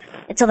picking it up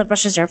until the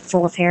brushes are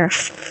full of hair.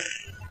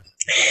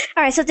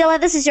 Alright, so Dylan,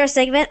 this is your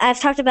segment. I've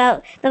talked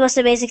about the most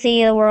amazing thing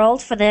in the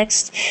world for the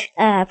next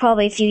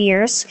probably a few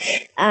years.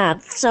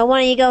 So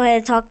why don't you go ahead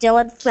and talk,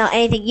 Dylan, about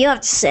anything you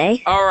have to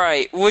say.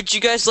 Alright, would you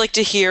guys like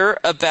to hear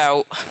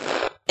about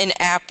an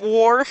app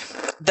war?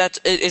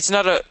 It's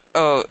not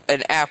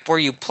an app where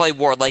you play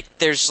war, like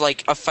there's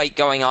like a fight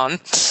going on.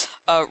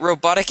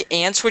 Robotic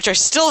ants, which I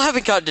still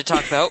haven't gotten to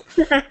talk about.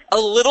 A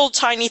little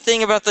tiny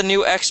thing about the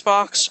new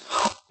Xbox,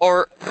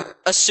 or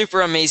a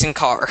super amazing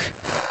car.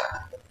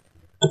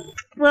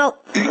 Well,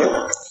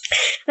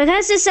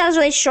 because this sounds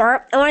really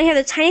short, I want to hear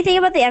the tiny thing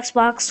about the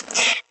Xbox.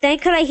 Then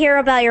could I hear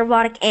about your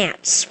robotic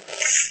ants?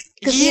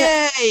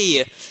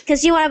 Yay!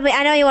 Because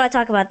I know you want to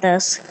talk about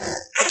this.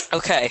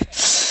 Okay.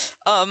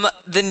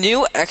 The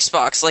new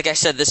Xbox, like I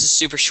said, this is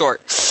super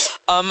short.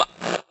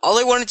 All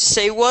I wanted to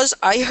say was,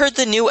 I heard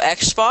the new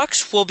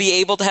Xbox will be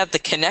able to have the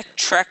Kinect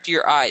track to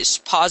your eyes,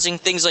 pausing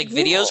things like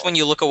videos when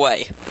you look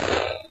away.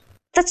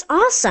 That's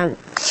awesome.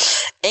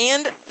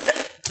 And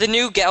the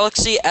new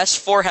Galaxy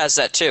S4 has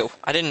that too.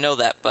 I didn't know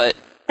that, but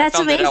that's I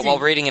found amazing. that out while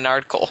reading an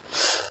article.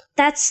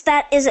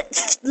 That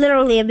is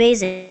literally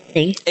amazing.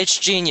 It's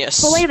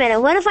genius. But wait a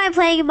minute, what if I'm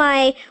playing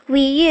my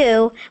Wii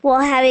U while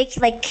having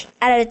like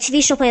a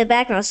TV show playing in the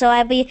background? So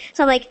I'm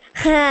like,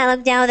 I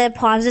look down and then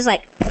pauses,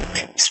 like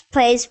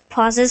plays,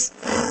 pauses.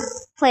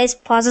 Plays.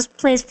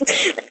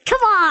 Come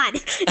on!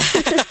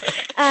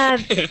 I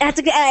have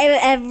to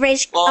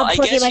well, I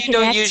guess you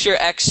don't use your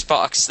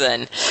Xbox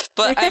then.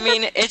 But, I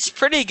mean, it's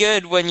pretty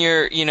good when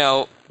you're,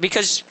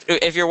 because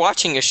if you're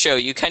watching a show,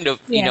 you kind of,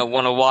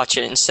 want to watch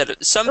it instead of...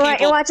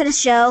 You're watching a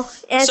show.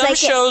 And some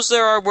shows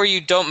there are where you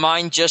don't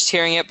mind just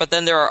hearing it, but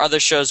then there are other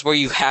shows where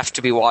you have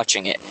to be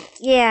watching it.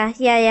 Yeah.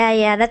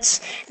 That's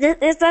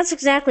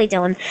exactly,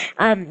 Dylan.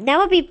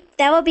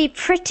 That would be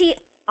pretty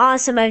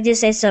awesome, I do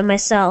say so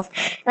myself.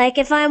 Like,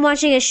 if I'm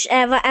watching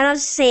I don't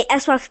say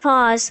Xbox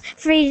pause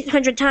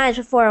 300 times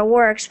before it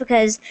works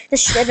because the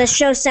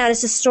show sound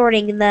is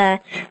distorting the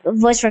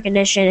voice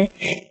recognition.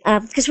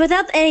 Because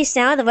without any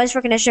sound, the voice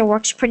recognition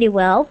works pretty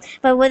well.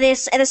 But when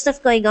there's other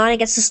stuff going on, it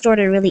gets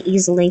distorted really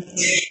easily.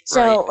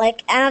 So,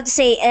 like, I don't have to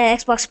say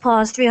Xbox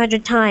pause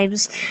 300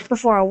 times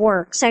before it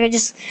works. I can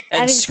just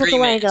scream look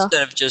away it and go,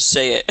 instead of just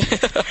say it.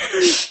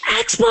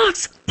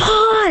 Xbox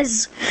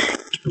Pause!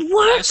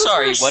 I'm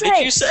sorry, what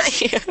did you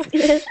say?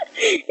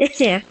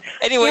 Yeah.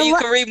 Anyway, you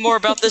can read more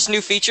about this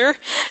new feature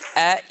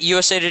at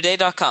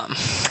usatoday.com.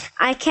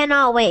 I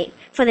cannot wait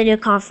for the new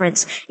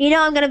conference. You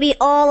know I'm going to be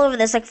all over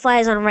this like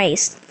flies on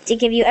rice to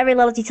give you every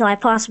little detail I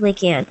possibly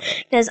can.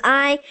 Because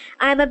I'm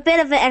a bit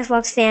of an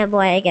Xbox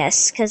fanboy, I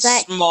guess.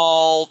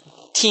 Small,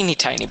 teeny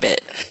tiny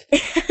bit.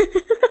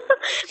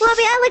 Well, I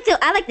mean,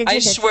 I like Nintendo. I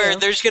swear, too.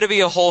 there's going to be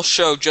a whole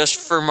show just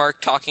for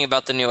Mark talking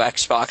about the new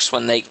Xbox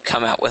when they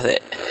come out with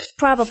it.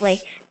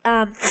 Probably.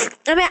 I mean,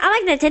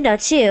 I like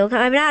Nintendo too.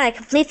 I'm not a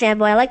complete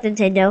fanboy. I like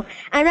Nintendo.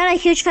 I'm not a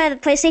huge fan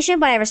of the PlayStation,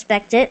 but I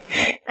respect it.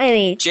 I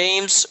mean,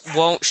 James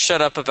won't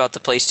shut up about the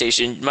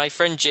PlayStation. My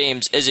friend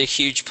James is a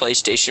huge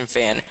PlayStation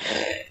fan.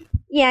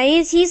 Yeah, he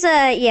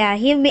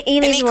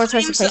leans more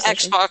towards the PlayStation.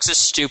 The Xbox is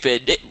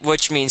stupid,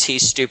 which means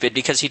he's stupid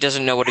because he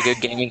doesn't know what a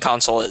good gaming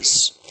console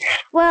is.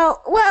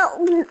 Well,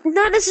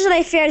 not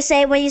necessarily fair to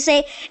say when you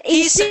say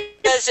he says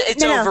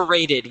it's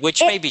overrated, which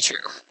may be true.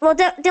 Well,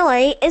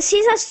 Dylan,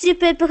 he's not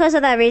stupid because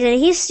of that reason.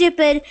 He's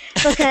stupid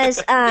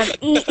because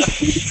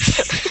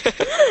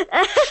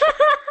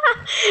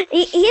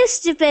he is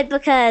stupid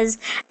because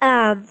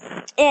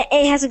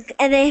it hasn't,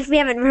 and we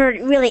haven't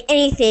heard really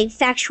anything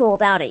factual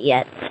about it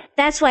yet.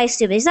 That's why he's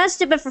stupid. He's not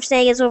stupid for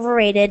saying it's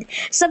overrated.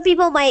 Some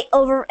people might be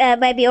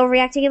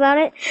overreacting about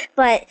it,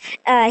 but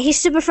he's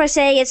stupid for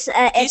saying it's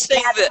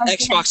saying that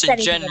Xbox in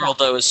general,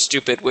 though, is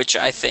stupid, which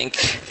I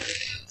think.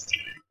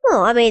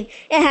 Well, I mean,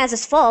 it has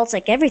its faults,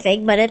 like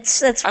everything, but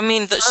it's. I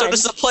mean, so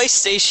does the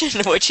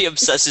PlayStation, which he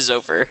obsesses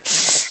over.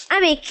 I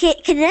mean,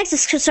 Kinect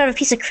is sort of a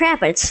piece of crap,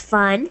 but it's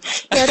fun.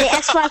 You know, the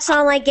Xbox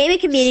Online gaming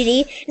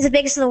community is the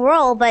biggest in the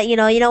world, but, you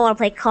know, you don't want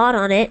to play COD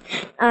on it.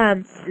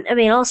 I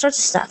mean, all sorts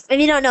of stuff. If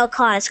you don't know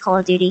COD, it's Call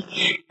of Duty.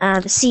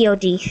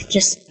 COD,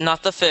 just...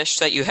 Not the fish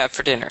that you have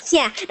for dinner.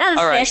 Yeah, not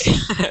the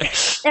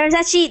fish. There was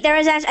actually,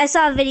 I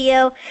saw a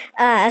video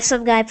of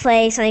some guy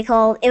play something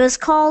called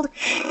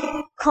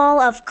Call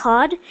of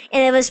COD,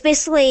 and it was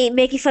basically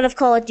making fun of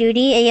Call of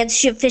Duty, and you had to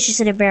shoot fishes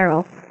in a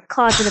barrel.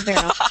 COD in a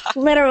barrel.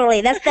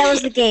 Literally, that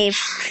was the game.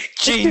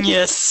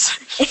 Genius.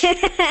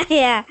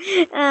 Yeah,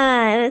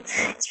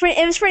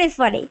 it was pretty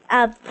funny.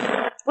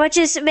 Which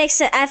is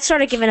makes it. I've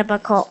sort of given up on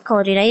Call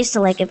of Duty. I used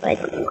to like it, but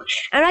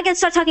I'm not gonna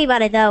start talking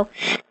about it though.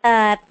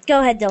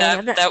 Go ahead,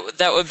 Dylan.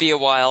 That would be a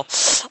while.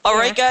 All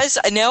right, guys.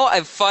 Now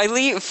I've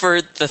finally,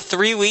 for the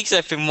 3 weeks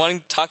I've been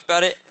wanting to talk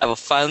about it, I will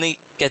finally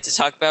get to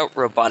talk about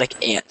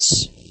robotic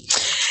ants.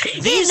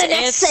 These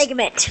next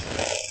segment.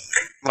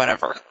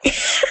 Whatever.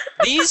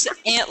 These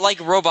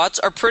ant-like robots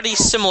are pretty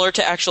similar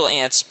to actual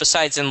ants,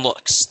 besides in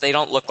looks. They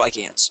don't look like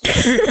ants.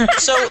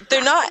 So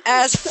they're not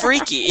as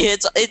freaky.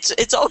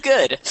 It's all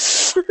good.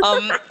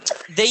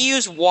 They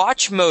use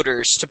watch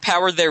motors to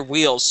power their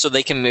wheels so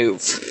they can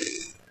move.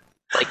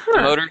 Like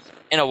the motor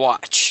in a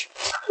watch.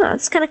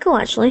 That's kind of cool,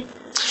 actually.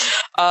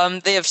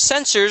 They have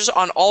sensors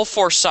on all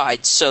four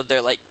sides, so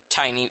they're like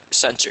tiny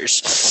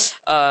sensors.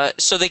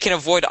 So they can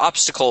avoid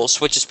obstacles,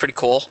 which is pretty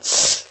cool.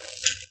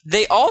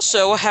 They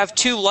also have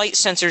 2 light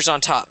sensors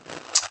on top.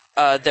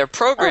 They're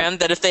programmed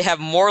that if they have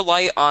more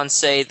light on,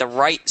 say, the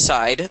right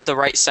side, the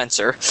right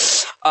sensor,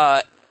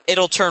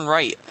 it'll turn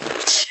right.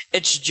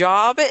 Its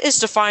job is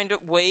to find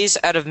ways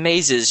out of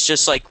mazes,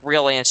 just like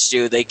real ants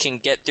do. They can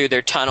get through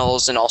their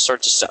tunnels and all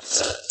sorts of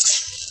stuff.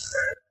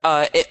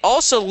 It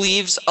also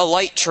leaves a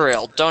light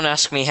trail. Don't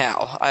ask me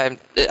how.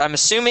 I'm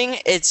assuming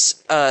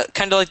it's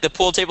kind of like the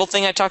pool table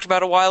thing I talked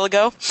about a while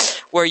ago,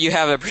 where you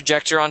have a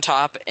projector on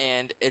top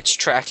and it's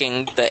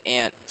tracking the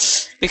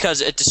ant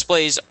because it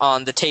displays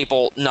on the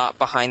table, not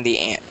behind the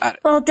ant.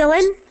 Well,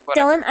 Dylan,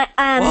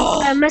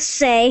 I must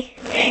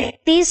say,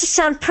 these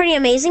sound pretty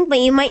amazing, but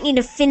you might need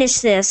to finish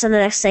this in the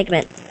next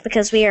segment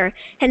because we are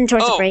heading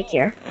towards a break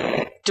here.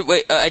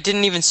 Wait, I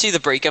didn't even see the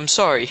break. I'm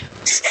sorry.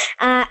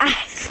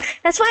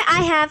 That's why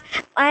I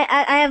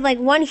have like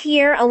one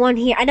here and one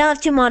here. I don't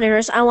have 2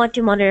 monitors. I want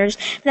 2 monitors.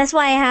 That's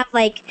why I have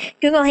like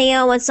Google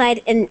Hangout on one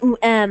side and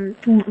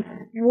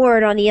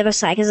Word on the other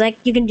side, because like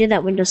you can do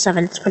that with Windows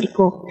 7. It's pretty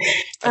cool.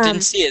 I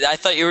didn't see it. I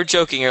thought you were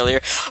joking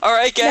earlier. All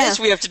right, guys,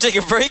 we have to take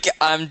a break.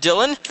 I'm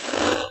Dylan.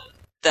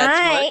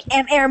 I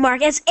am Air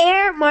Mark. It's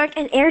Air Mark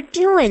and Air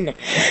Dylan.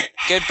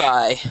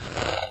 Goodbye.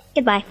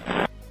 Goodbye.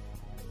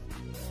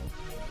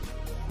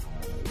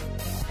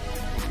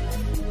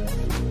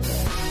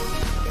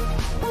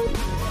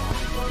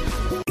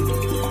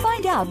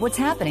 Find out what's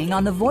happening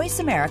on the Voice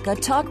America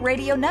Talk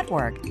Radio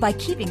Network by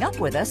keeping up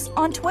with us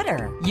on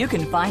Twitter. You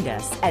can find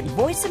us at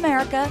Voice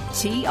America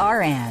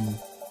TRN.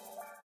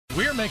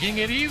 We're making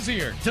it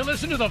easier to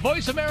listen to the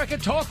Voice America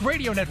Talk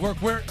Radio Network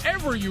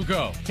wherever you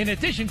go. In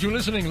addition to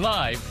listening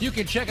live, you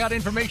can check out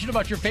information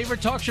about your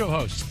favorite talk show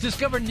hosts,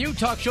 discover new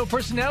talk show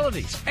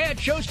personalities, add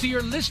shows to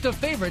your list of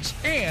favorites,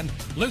 and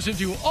listen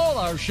to all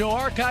our show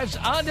archives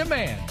on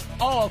demand.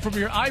 All from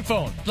your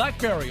iPhone,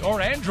 BlackBerry, or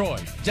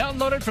Android.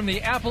 Download it from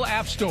the Apple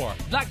App Store,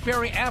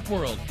 BlackBerry App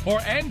World, or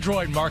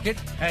Android Market,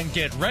 and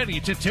get ready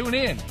to tune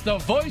in. The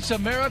Voice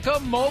America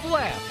mobile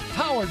app,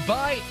 powered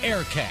by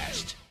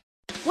Aircast.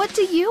 What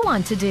do you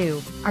want to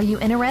do? Are you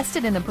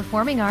interested in the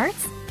performing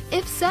arts?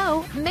 If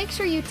so, make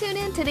sure you tune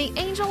in to the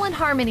Angel and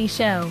Harmony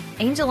Show.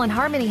 Angel and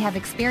Harmony have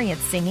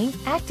experience singing,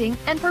 acting,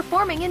 and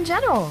performing in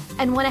general,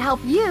 and want to help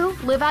you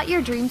live out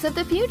your dreams of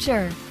the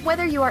future.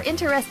 Whether you are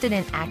interested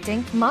in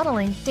acting,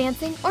 modeling,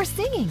 dancing, or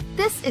singing,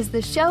 this is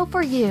the show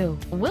for you.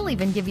 We'll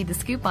even give you the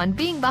scoop on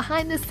being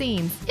behind the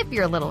scenes if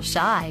you're a little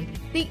shy.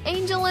 The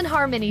Angel and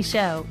Harmony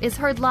Show is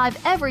heard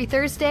live every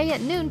Thursday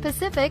at noon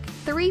Pacific,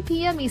 3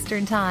 p.m.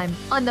 Eastern Time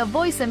on the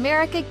Voice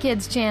America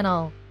Kids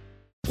channel.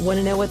 Want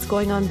to know what's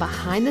going on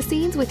behind the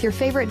scenes with your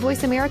favorite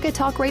Voice America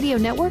Talk Radio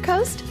Network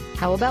host?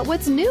 How about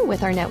what's new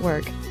with our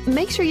network?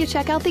 Make sure you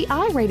check out the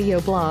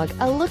iRadio blog,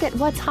 a look at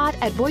what's hot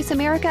at Voice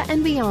America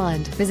and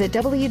beyond. Visit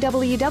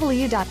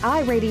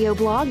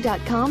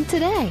www.iradioblog.com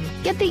today.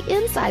 Get the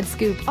inside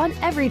scoop on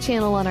every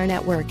channel on our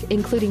network,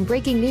 including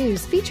breaking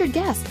news, featured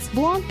guests,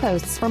 blog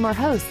posts from our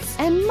hosts,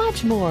 and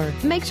much more.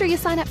 Make sure you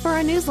sign up for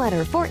our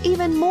newsletter for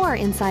even more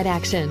inside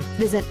action.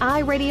 Visit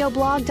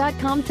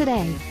iradioblog.com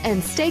today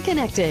and stay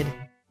connected.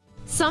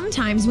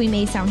 Sometimes we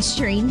may sound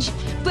strange,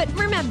 but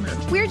remember,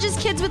 we're just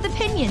kids with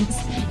opinions.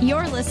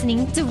 You're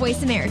listening to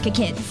Voice America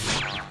Kids.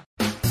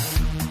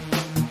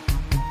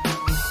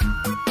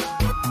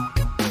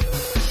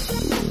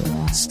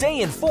 Stay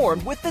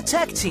informed with the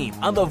Tech Team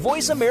on the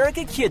Voice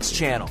America Kids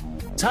channel.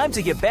 Time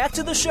to get back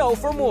to the show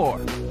for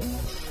more.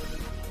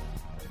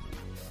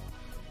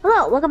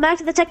 Hello, welcome back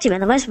to the Tech Team on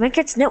the Voice America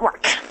Kids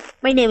Network.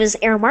 My name is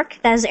Aaron Mark.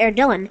 That is Aaron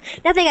Dillon.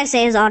 Nothing I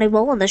say is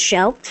audible on the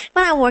show,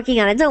 but I'm working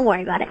on it. Don't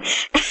worry about it.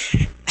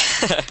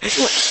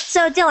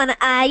 So, Dylan,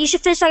 you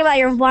should finish talking about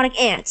your robotic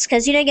ants,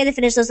 because you didn't get to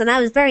finish those, and I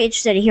was very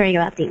interested in hearing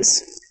about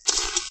these.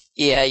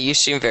 Yeah, you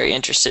seem very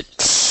interested.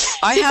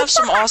 I have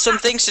some awesome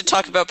things to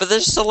talk about, but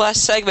this is the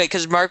last segment,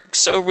 because Mark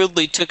so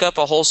rudely took up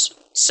a whole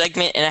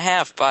segment and a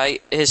half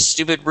by his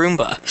stupid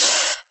Roomba.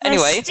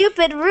 Anyway. A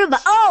stupid Roomba.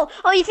 Oh,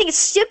 you think it's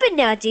stupid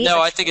now, do you?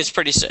 No, I think it's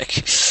pretty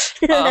sick.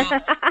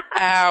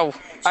 Ow.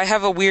 I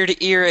have a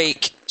weird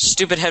earache.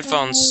 Stupid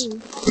headphones.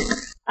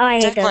 Oh,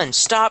 I hate Declan, those.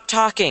 stop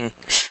talking.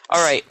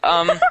 Alright,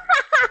 oh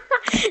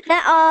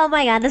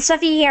my god, the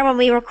stuff you hear when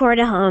we record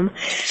at home.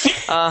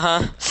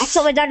 Uh-huh. I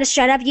told my dog to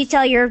shut up. You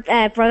tell your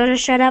brother to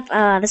shut up.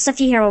 The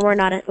stuff you hear when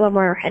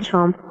we're at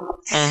home.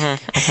 Right.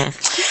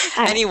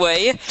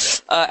 Anyway,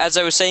 as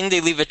I was saying,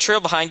 they leave a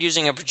trail behind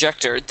using a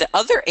projector. The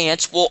other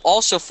ants will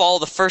also follow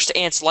the first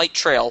ant's light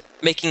trail,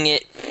 making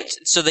it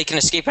so they can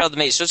escape out of the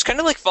maze. So it's kind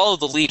of like follow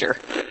the leader.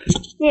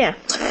 Yeah.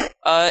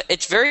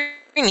 It's very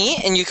neat,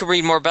 and you can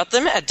read more about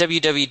them at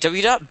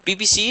www.bbc.co.uk.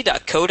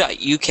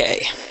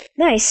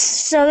 Nice.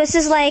 So this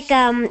is like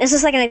an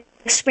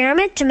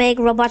experiment to make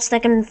robots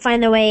that can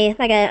find their way,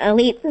 like an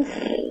elite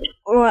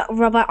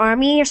robot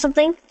army or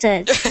something to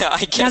I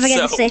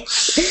guess so.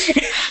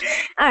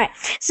 All right.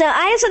 So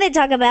I have something to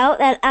talk about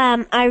that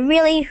I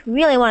really,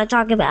 really want to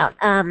talk about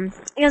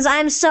because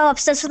I'm so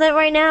obsessed with it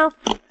right now.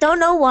 Don't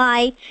know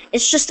why.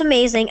 It's just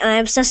amazing.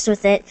 I'm obsessed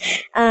with it.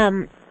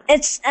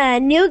 It's a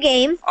new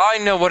game. I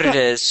know what it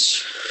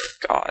is.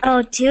 God.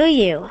 Oh, do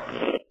you?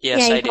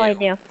 Yes, yeah, I you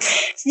probably do.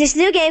 It's this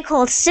new game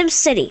called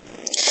SimCity.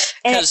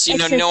 Because,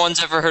 no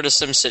one's ever heard of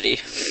SimCity.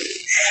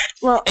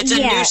 Well, it's a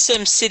new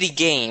SimCity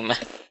game.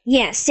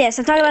 Yes. I'm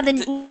talking about the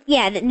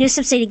new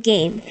SimCity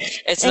game.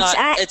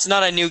 It's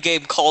not a new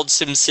game called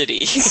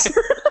SimCity.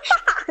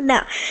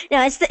 No,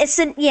 it's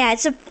a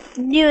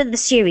new in the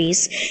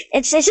series.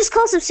 It's just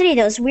called SimCity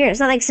though. It's weird. It's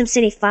not like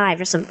SimCity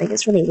 5 or something.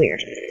 It's really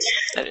weird.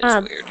 That is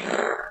weird.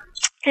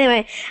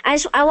 Anyway, I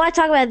want to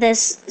talk about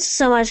this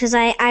so much because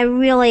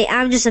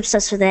I'm just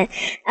obsessed with it.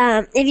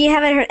 If you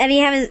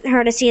haven't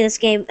heard or seen this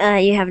game,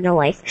 you have no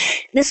life.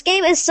 This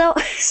game is so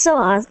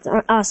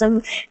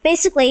awesome.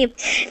 Basically,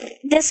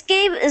 this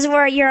game is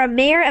where you're a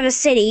mayor of a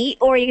city,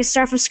 or you can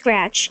start from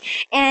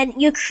scratch, and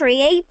you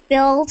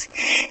build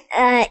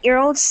your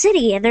own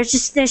city, and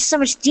there's so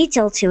much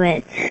detail to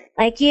it.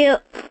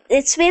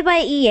 It's made by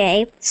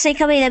EA, same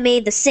company that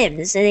made The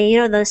Sims,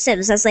 and The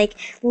Sims, that's like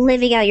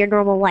living out your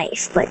normal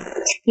life, but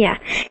yeah,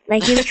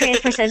 like you create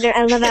a person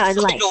and live out in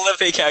life.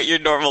 Living out your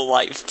normal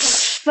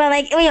life. But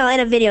in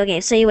a video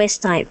game, so you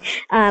waste time.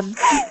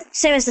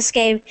 Same as this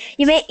game,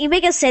 you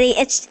make a city.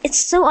 It's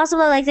so awesome.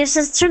 There's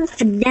a certain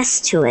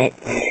finesse to it.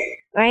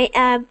 Right?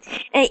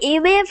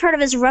 You may have heard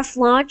of his rough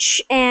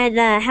launch and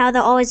how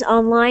the always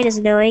online is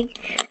annoying.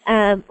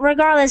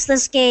 Regardless,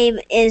 this game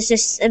is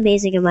just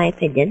amazing in my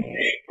opinion.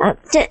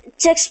 To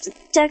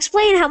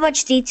explain how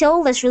much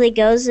detail this really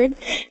goes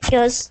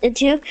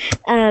into,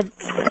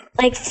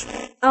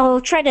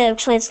 I'll try to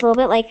explain this a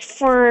little bit.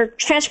 For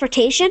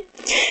transportation,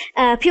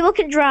 people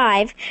can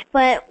drive,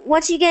 but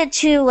once you get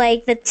to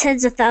the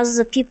tens of thousands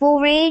of people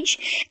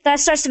range,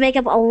 that starts to make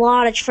up a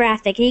lot of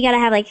traffic, and you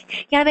gotta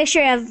make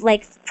sure you have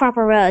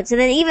proper roads, and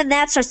then even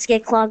that starts to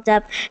get clogged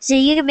up. So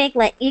you can make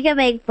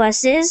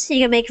buses,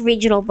 you can make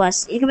regional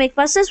bus, you can make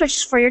buses which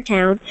is for your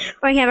town,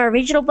 or you can have a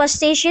regional bus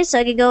station so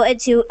it can go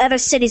into other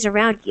cities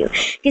around you,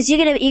 because you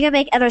can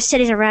make other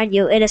cities around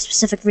you in a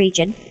specific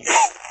region.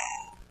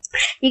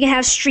 You can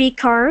have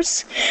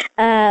streetcars,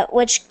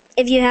 which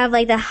if you have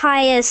like the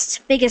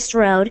highest, biggest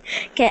road,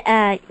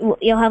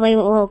 you'll have like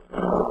little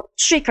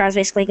streetcars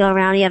basically go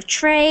around. You have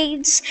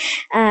trains,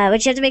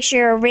 but you have to make sure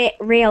your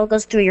rail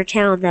goes through your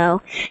town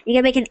though. You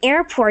can make an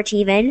airport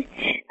even,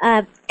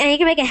 and you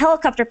can make a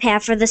helicopter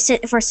pad for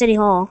City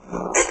Hall.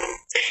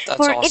 That's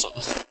awesome.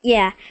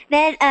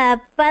 Then,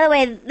 by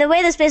the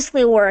way this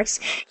basically works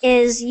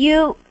is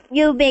you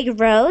make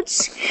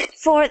roads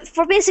for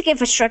basic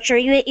infrastructure.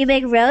 You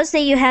make roads.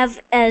 Then you have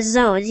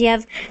zones. You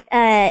have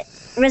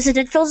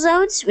residential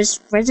zones,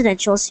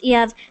 residentials. You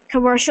have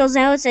commercial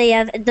zones, and you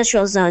have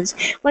industrial zones.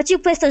 Once you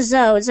place the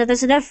zones, if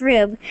there's enough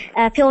room,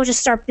 people will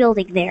just start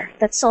building there.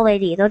 That's all they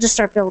need. They'll just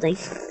start building.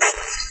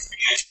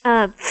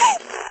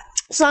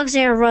 As long as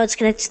there are roads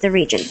connected to the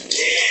region.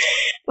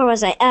 Where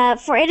was I?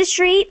 For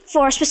industry,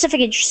 for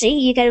specific industry,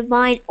 you can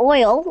mine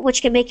oil,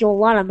 which can make you a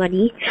lot of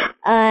money.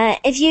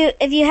 If you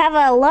have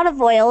a lot of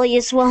oil,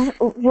 it's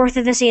worth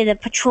investing in a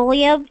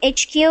petroleum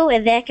HQ,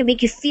 and that can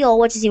make you fuel,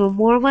 which is even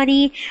more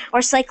money,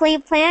 or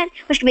cycling plant,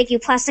 which can make you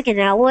plastic and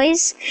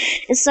alloys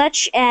and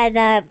such.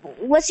 And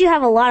once you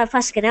have a lot of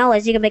plastic and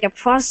alloys, you can make a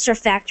processor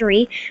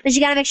factory, but you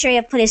gotta make sure you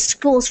have plenty of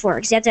schools for it,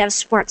 because you have to have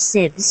smart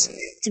Sims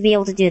to be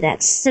able to do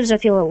that. Sims are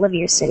people that live in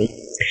your city.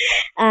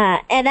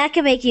 And that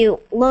can make you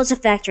loads of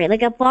factories.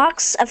 Like a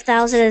box of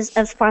thousands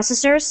of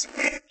processors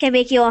can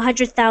make you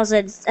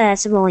 100,000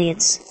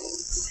 simoleons.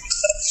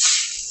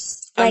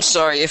 I'm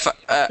sorry if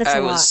I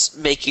was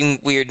making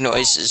weird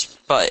noises,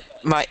 but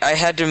I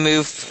had to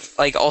move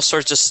like all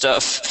sorts of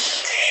stuff.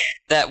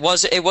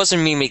 It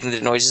wasn't me making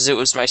the noises, it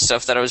was my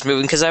stuff that I was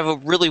moving, because I have a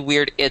really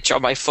weird itch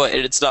on my foot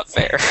and it's not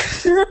fair.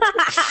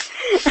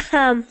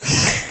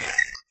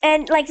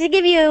 And, like, to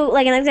give you,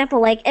 like, an example,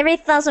 like, every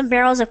 1,000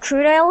 barrels of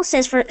crude oil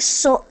sells for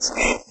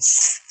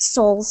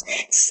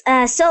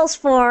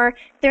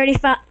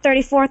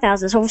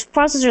 34,000. So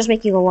processors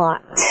make you a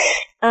lot.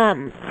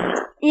 You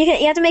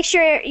have to make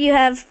sure you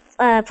have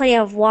plenty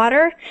of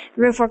water,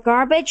 room for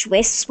garbage,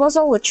 waste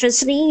disposal,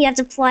 electricity. You have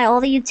to apply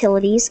all the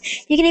utilities.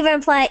 You can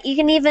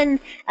even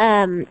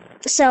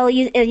sell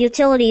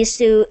utilities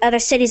to other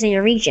cities in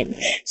your region.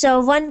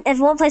 So if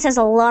one place has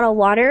a lot of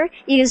water,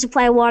 you can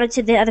supply water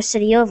to the other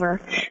city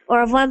over.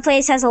 Or if one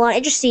place has a lot of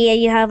industry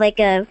and you have like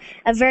a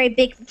very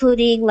big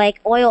polluting like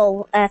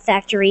oil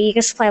factory, you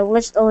can supply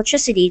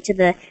electricity to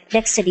the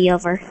next city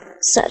over.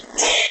 So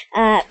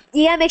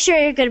you gotta make sure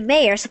you're a good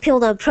mayor so people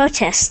don't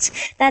protest.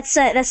 That's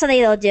something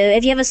they'll do.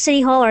 If you have a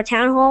city hall or a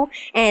town hall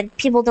and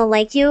people don't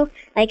like you,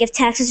 like if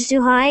taxes are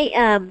too high,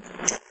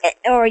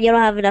 or you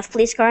don't have enough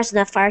police cars,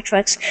 enough fire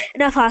trucks,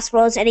 enough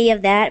hospitals, any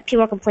of that,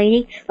 people are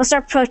complaining, they'll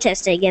start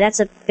protesting. Yeah, that's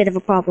a bit of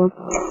a problem.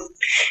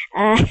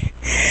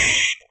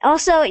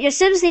 Also, your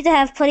Sims need to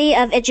have plenty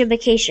of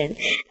education.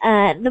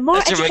 The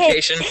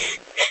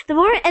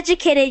more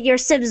educated your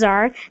Sims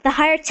are, the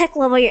higher tech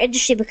level your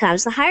industry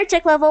becomes. The higher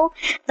tech level,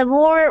 the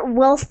more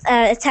wealth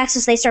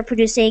taxes they start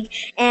producing,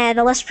 and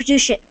the less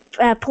pollution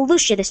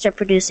they start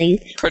producing.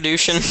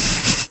 Pollution.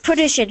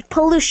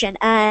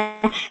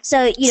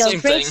 So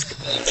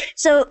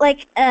so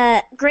like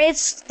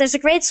grades. There's a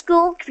grade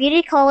school,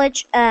 community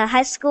college,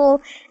 high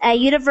school,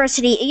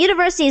 university. A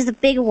university is the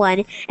big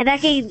one, and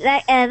that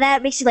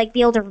makes you like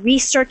be able to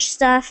research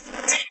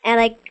stuff and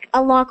like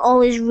unlock all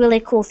these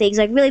really cool things,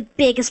 like really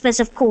big,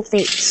 expensive, cool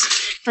things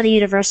for the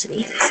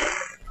university,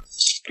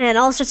 and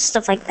all sorts of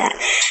stuff like that.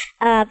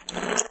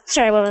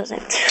 Sorry, what was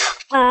it?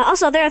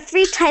 Also, there are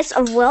 3 types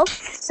of wealth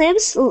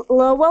Sims.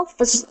 Low wealth,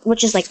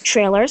 which is like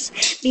trailers.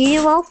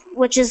 Medium wealth,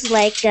 which is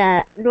like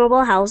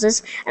normal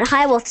houses. And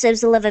high wealth Sims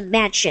that live in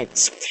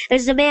mansions.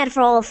 There's demand for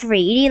all 3.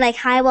 You need like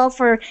high wealth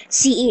for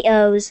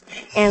CEOs,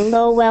 and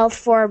low wealth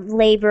for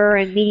labor,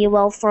 and medium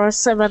wealth for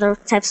some other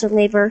types of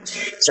labor.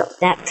 So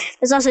that.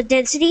 There's also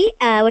density,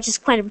 which is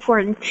quite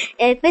important.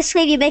 And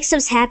basically, if you make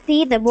Sims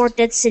happy, the more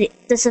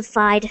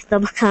densified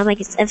they'll become, I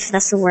guess, if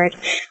that's the word.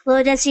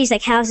 Low density is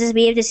like houses,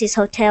 medium density is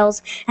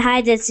hotels, and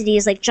high density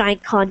is like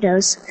giant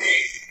condos.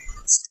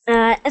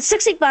 It's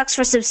 $60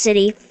 for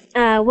SimCity.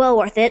 Well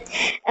worth it.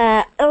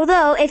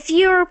 Although if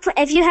you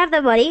have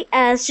the money,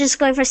 it's just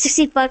going for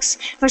 $60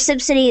 for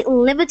SimCity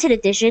Limited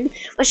Edition,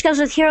 which comes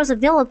with Heroes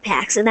and Villain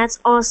packs, and that's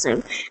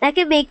awesome. That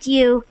can make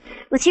you,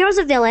 with Heroes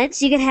and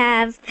Villains, you can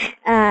have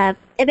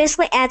it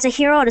basically adds a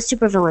hero and a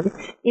supervillain.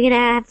 You can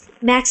have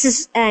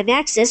Maxis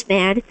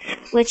Man,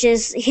 which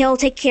is he'll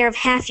take care of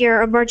half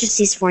your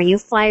emergencies for you,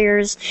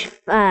 fires,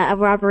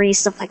 robberies,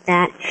 stuff like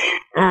that.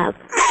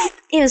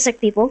 Even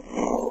sick people.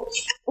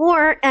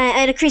 Or,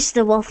 it increases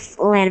the wealth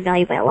land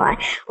value by a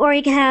lot. Or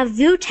you can have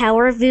Vu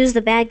Tower. Vu's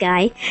the bad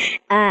guy.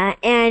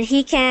 And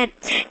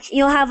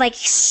you'll have like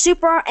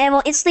it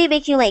will instantly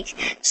make you like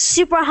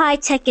super high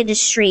tech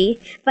industry,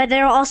 but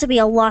there will also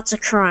be lots of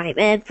crime.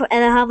 And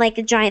they'll have like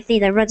a giant thing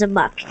that runs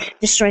amok,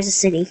 destroys the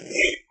city,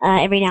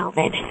 every now and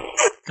then.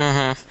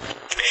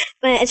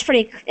 But I think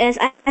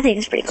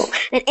it's pretty cool.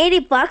 And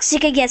 $80, you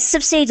can get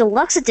SimCity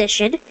Deluxe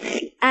Edition.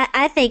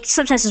 I think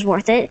sometimes it's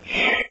worth it.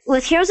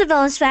 With Heroes and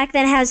Villains pack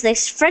that has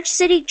this French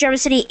city, German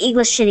city,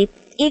 English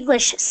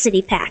English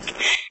City Pack.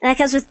 And that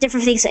comes with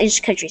different things in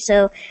each country.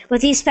 So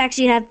with these packs,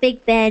 you have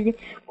Big Ben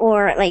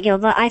or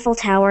the Eiffel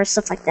Tower,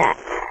 stuff like that.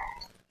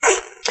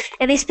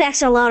 And these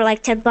packs alone are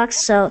like $10,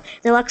 so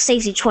Deluxe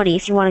saves you $20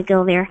 if you want to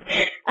go there.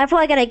 I'm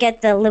probably gonna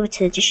get the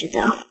limited edition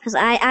though, because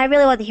I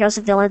really want the Heroes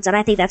and Villains, and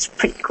I think that's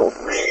pretty cool.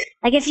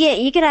 Like if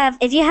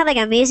you have like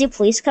amazing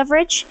police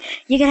coverage,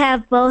 you can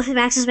have both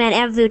Max's Man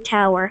and Voodoo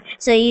Tower.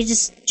 So you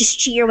just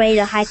cheat your way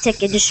to high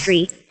tech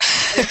industry,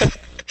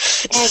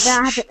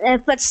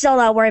 and but still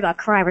not worry about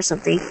crime or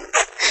something.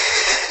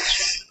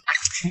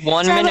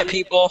 1 minute,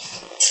 people.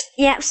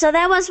 Yeah, so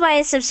that was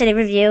my SimCity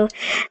review.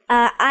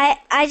 I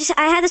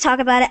had to talk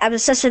about it. I'm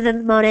obsessed with the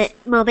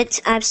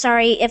moment. I'm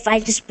sorry if I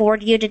just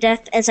bored you to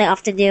death, as I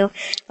often do,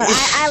 but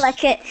I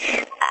like it.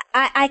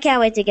 I can't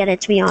wait to get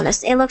it, to be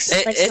honest. It looks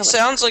like it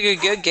sounds like a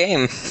good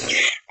game.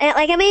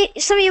 And,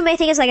 some of you may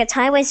think it's like a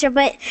time waster,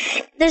 but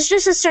there's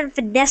just a certain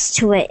finesse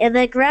to it, and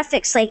the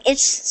graphics,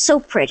 it's so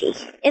pretty.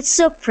 It's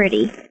so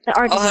pretty. The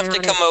art I'll have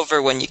to come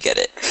over when you get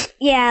it.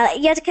 Yeah,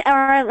 you have to,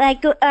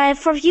 or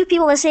for you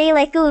people listening,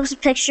 Google some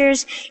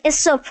pictures. It's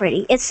so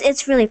pretty.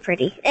 It's really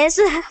pretty. It's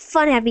a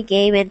fun, happy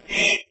game, and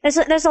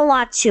there's a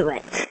lot to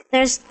it.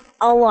 There's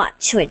a lot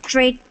to it.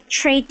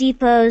 Trade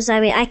depots.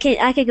 I mean, I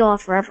could go on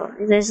forever.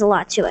 There's a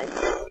lot to it.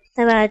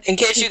 In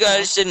case you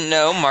guys didn't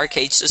know, Mark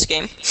hates this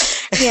game.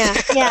 Yeah,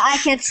 I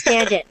can't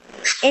stand it.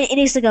 It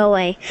needs to go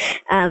away.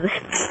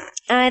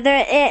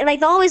 The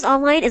always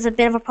online is a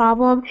bit of a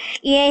problem.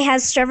 EA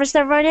has servers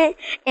that run it,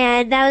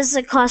 and that was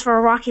a cause for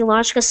a rocky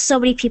launch because so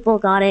many people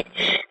got it.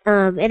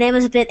 And it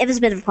was a bit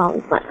of a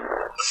problem. But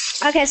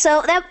okay,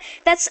 so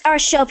that's our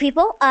show,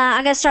 people.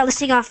 I'm gonna start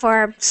listing off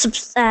our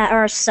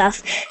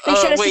stuff.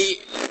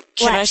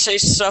 Can I say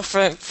stuff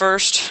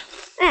first?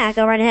 Yeah,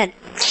 go right ahead.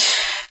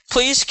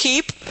 Please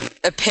keep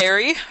a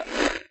Perry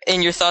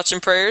in your thoughts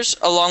and prayers,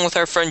 along with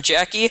our friend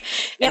Jackie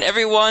and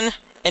everyone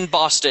in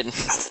Boston.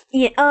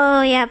 Yeah.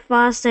 Oh, yeah,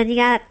 Boston. You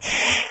gotta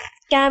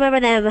remember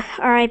them.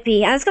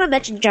 R.I.P. I was gonna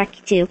mention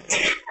Jackie too.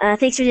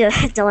 Thanks for doing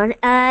that,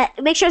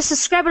 Dylan. Make sure to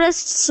subscribe to us.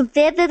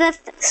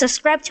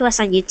 Subscribe to us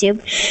on YouTube.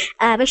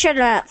 Make sure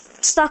to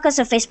stalk us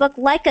on Facebook,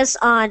 like us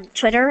on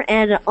Twitter,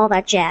 and all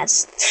that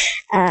jazz.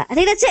 I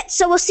think that's it.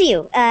 So we'll see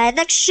you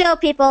next show,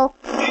 people.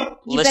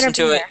 Listen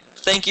to it.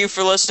 Thank you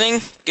for listening.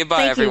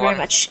 Goodbye, everyone. Thank you very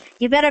much.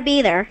 You better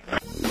be there.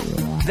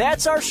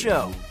 That's our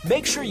show.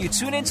 Make sure you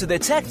tune in to the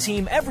Tech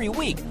Team every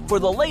week for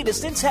the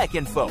latest in tech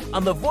info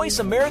on the Voice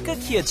America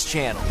Kids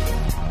channel.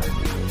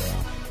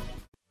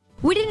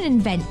 We didn't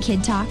invent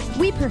Kid Talk,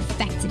 we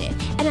perfected it,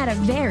 and at a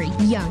very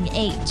young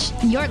age.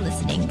 You're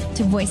listening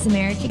to Voice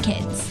America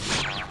Kids.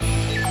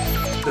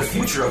 The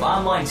future of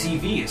online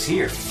TV is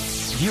here.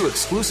 View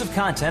exclusive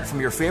content from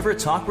your favorite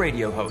talk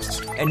radio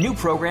hosts and new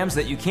programs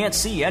that you can't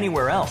see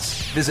anywhere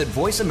else. Visit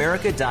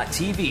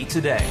voiceamerica.tv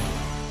today.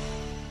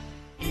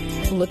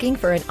 Looking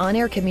for an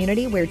on-air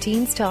community where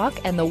teens talk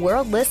and the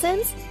world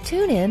listens?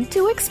 Tune in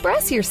to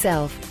Express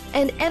Yourself,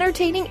 an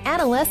entertaining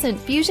adolescent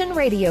fusion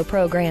radio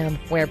program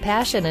where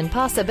passion and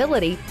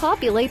possibility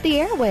populate the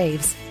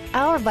airwaves.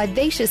 Our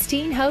vivacious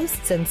teen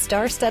hosts and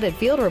star-studded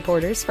field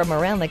reporters from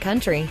around the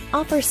country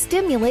offer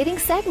stimulating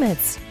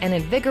segments and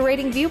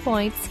invigorating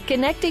viewpoints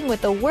connecting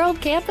with the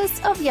world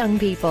campus of young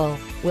people.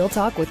 We'll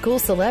talk with cool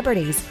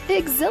celebrities,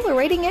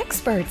 exhilarating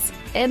experts,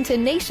 and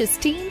tenacious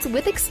teens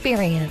with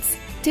experience.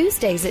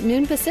 Tuesdays at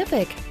noon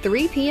Pacific,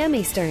 3 p.m.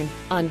 Eastern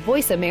on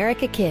Voice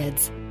America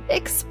Kids.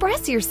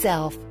 Express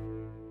yourself.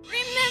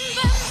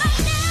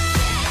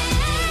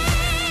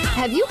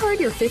 Have you heard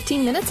your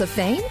 15 minutes of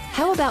fame?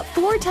 How about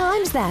 4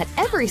 times that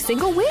every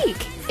single week?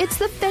 It's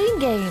the Fame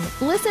Game.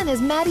 Listen as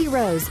Maddie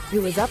Rose,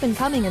 who is up and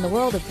coming in the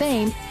world of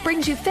fame,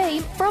 brings you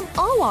fame from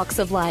all walks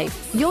of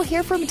life. You'll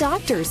hear from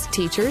doctors,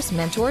 teachers,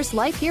 mentors,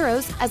 life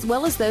heroes, as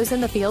well as those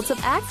in the fields of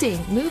acting,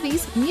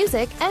 movies,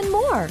 music, and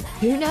more.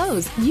 Who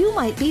knows? You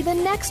might be the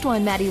next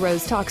one Maddie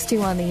Rose talks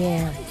to on the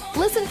air.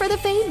 Listen for the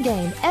Fame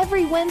Game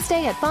every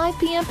Wednesday at 5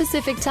 p.m.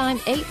 Pacific Time,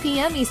 8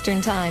 p.m.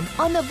 Eastern Time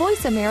on the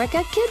Voice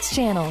America Kids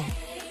channel.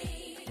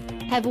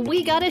 Have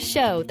we got a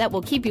show that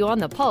will keep you on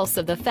the pulse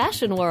of the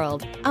fashion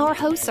world? Our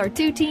hosts are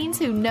 2 teens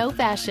who know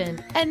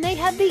fashion, and they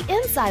have the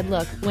inside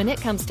look when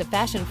it comes to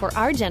fashion for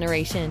our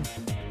generation.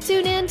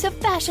 Tune in to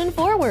Fashion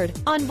Forward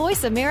on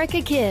Voice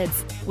America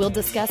Kids. We'll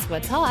discuss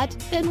what's hot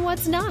and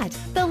what's not,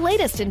 the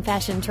latest in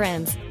fashion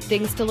trends,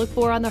 things to look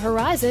for on the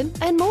horizon,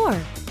 and more.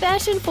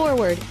 Fashion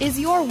Forward is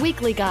your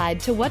weekly guide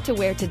to what to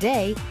wear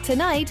today,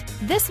 tonight,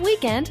 this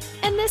weekend,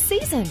 and this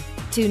season.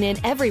 Tune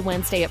in every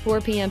Wednesday at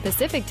 4 p.m.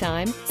 Pacific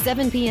Time,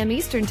 7 p.m.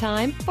 Eastern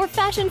Time for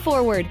Fashion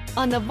Forward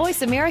on the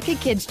Voice America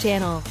Kids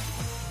channel.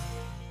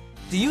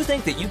 Do you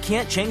think that you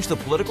can't change the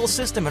political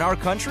system in our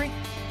country?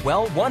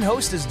 Well, one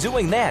host is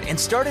doing that and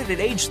started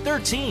at age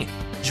 13.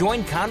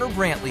 Join Connor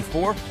Brantley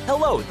for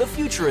Hello, the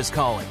Future is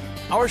Calling.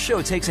 Our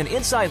show takes an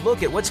inside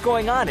look at what's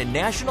going on in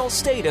national,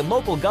 state, and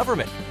local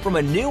government from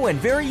a new and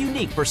very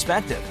unique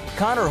perspective.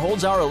 Connor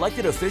holds our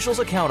elected officials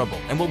accountable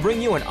and will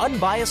bring you an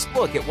unbiased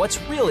look at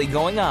what's really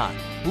going on.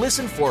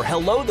 Listen for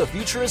Hello, the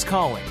Future is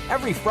Calling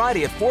every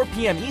Friday at 4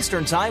 p.m.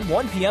 Eastern Time,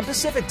 1 p.m.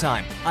 Pacific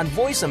Time on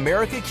Voice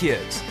America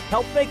Kids.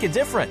 Help make a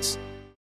difference.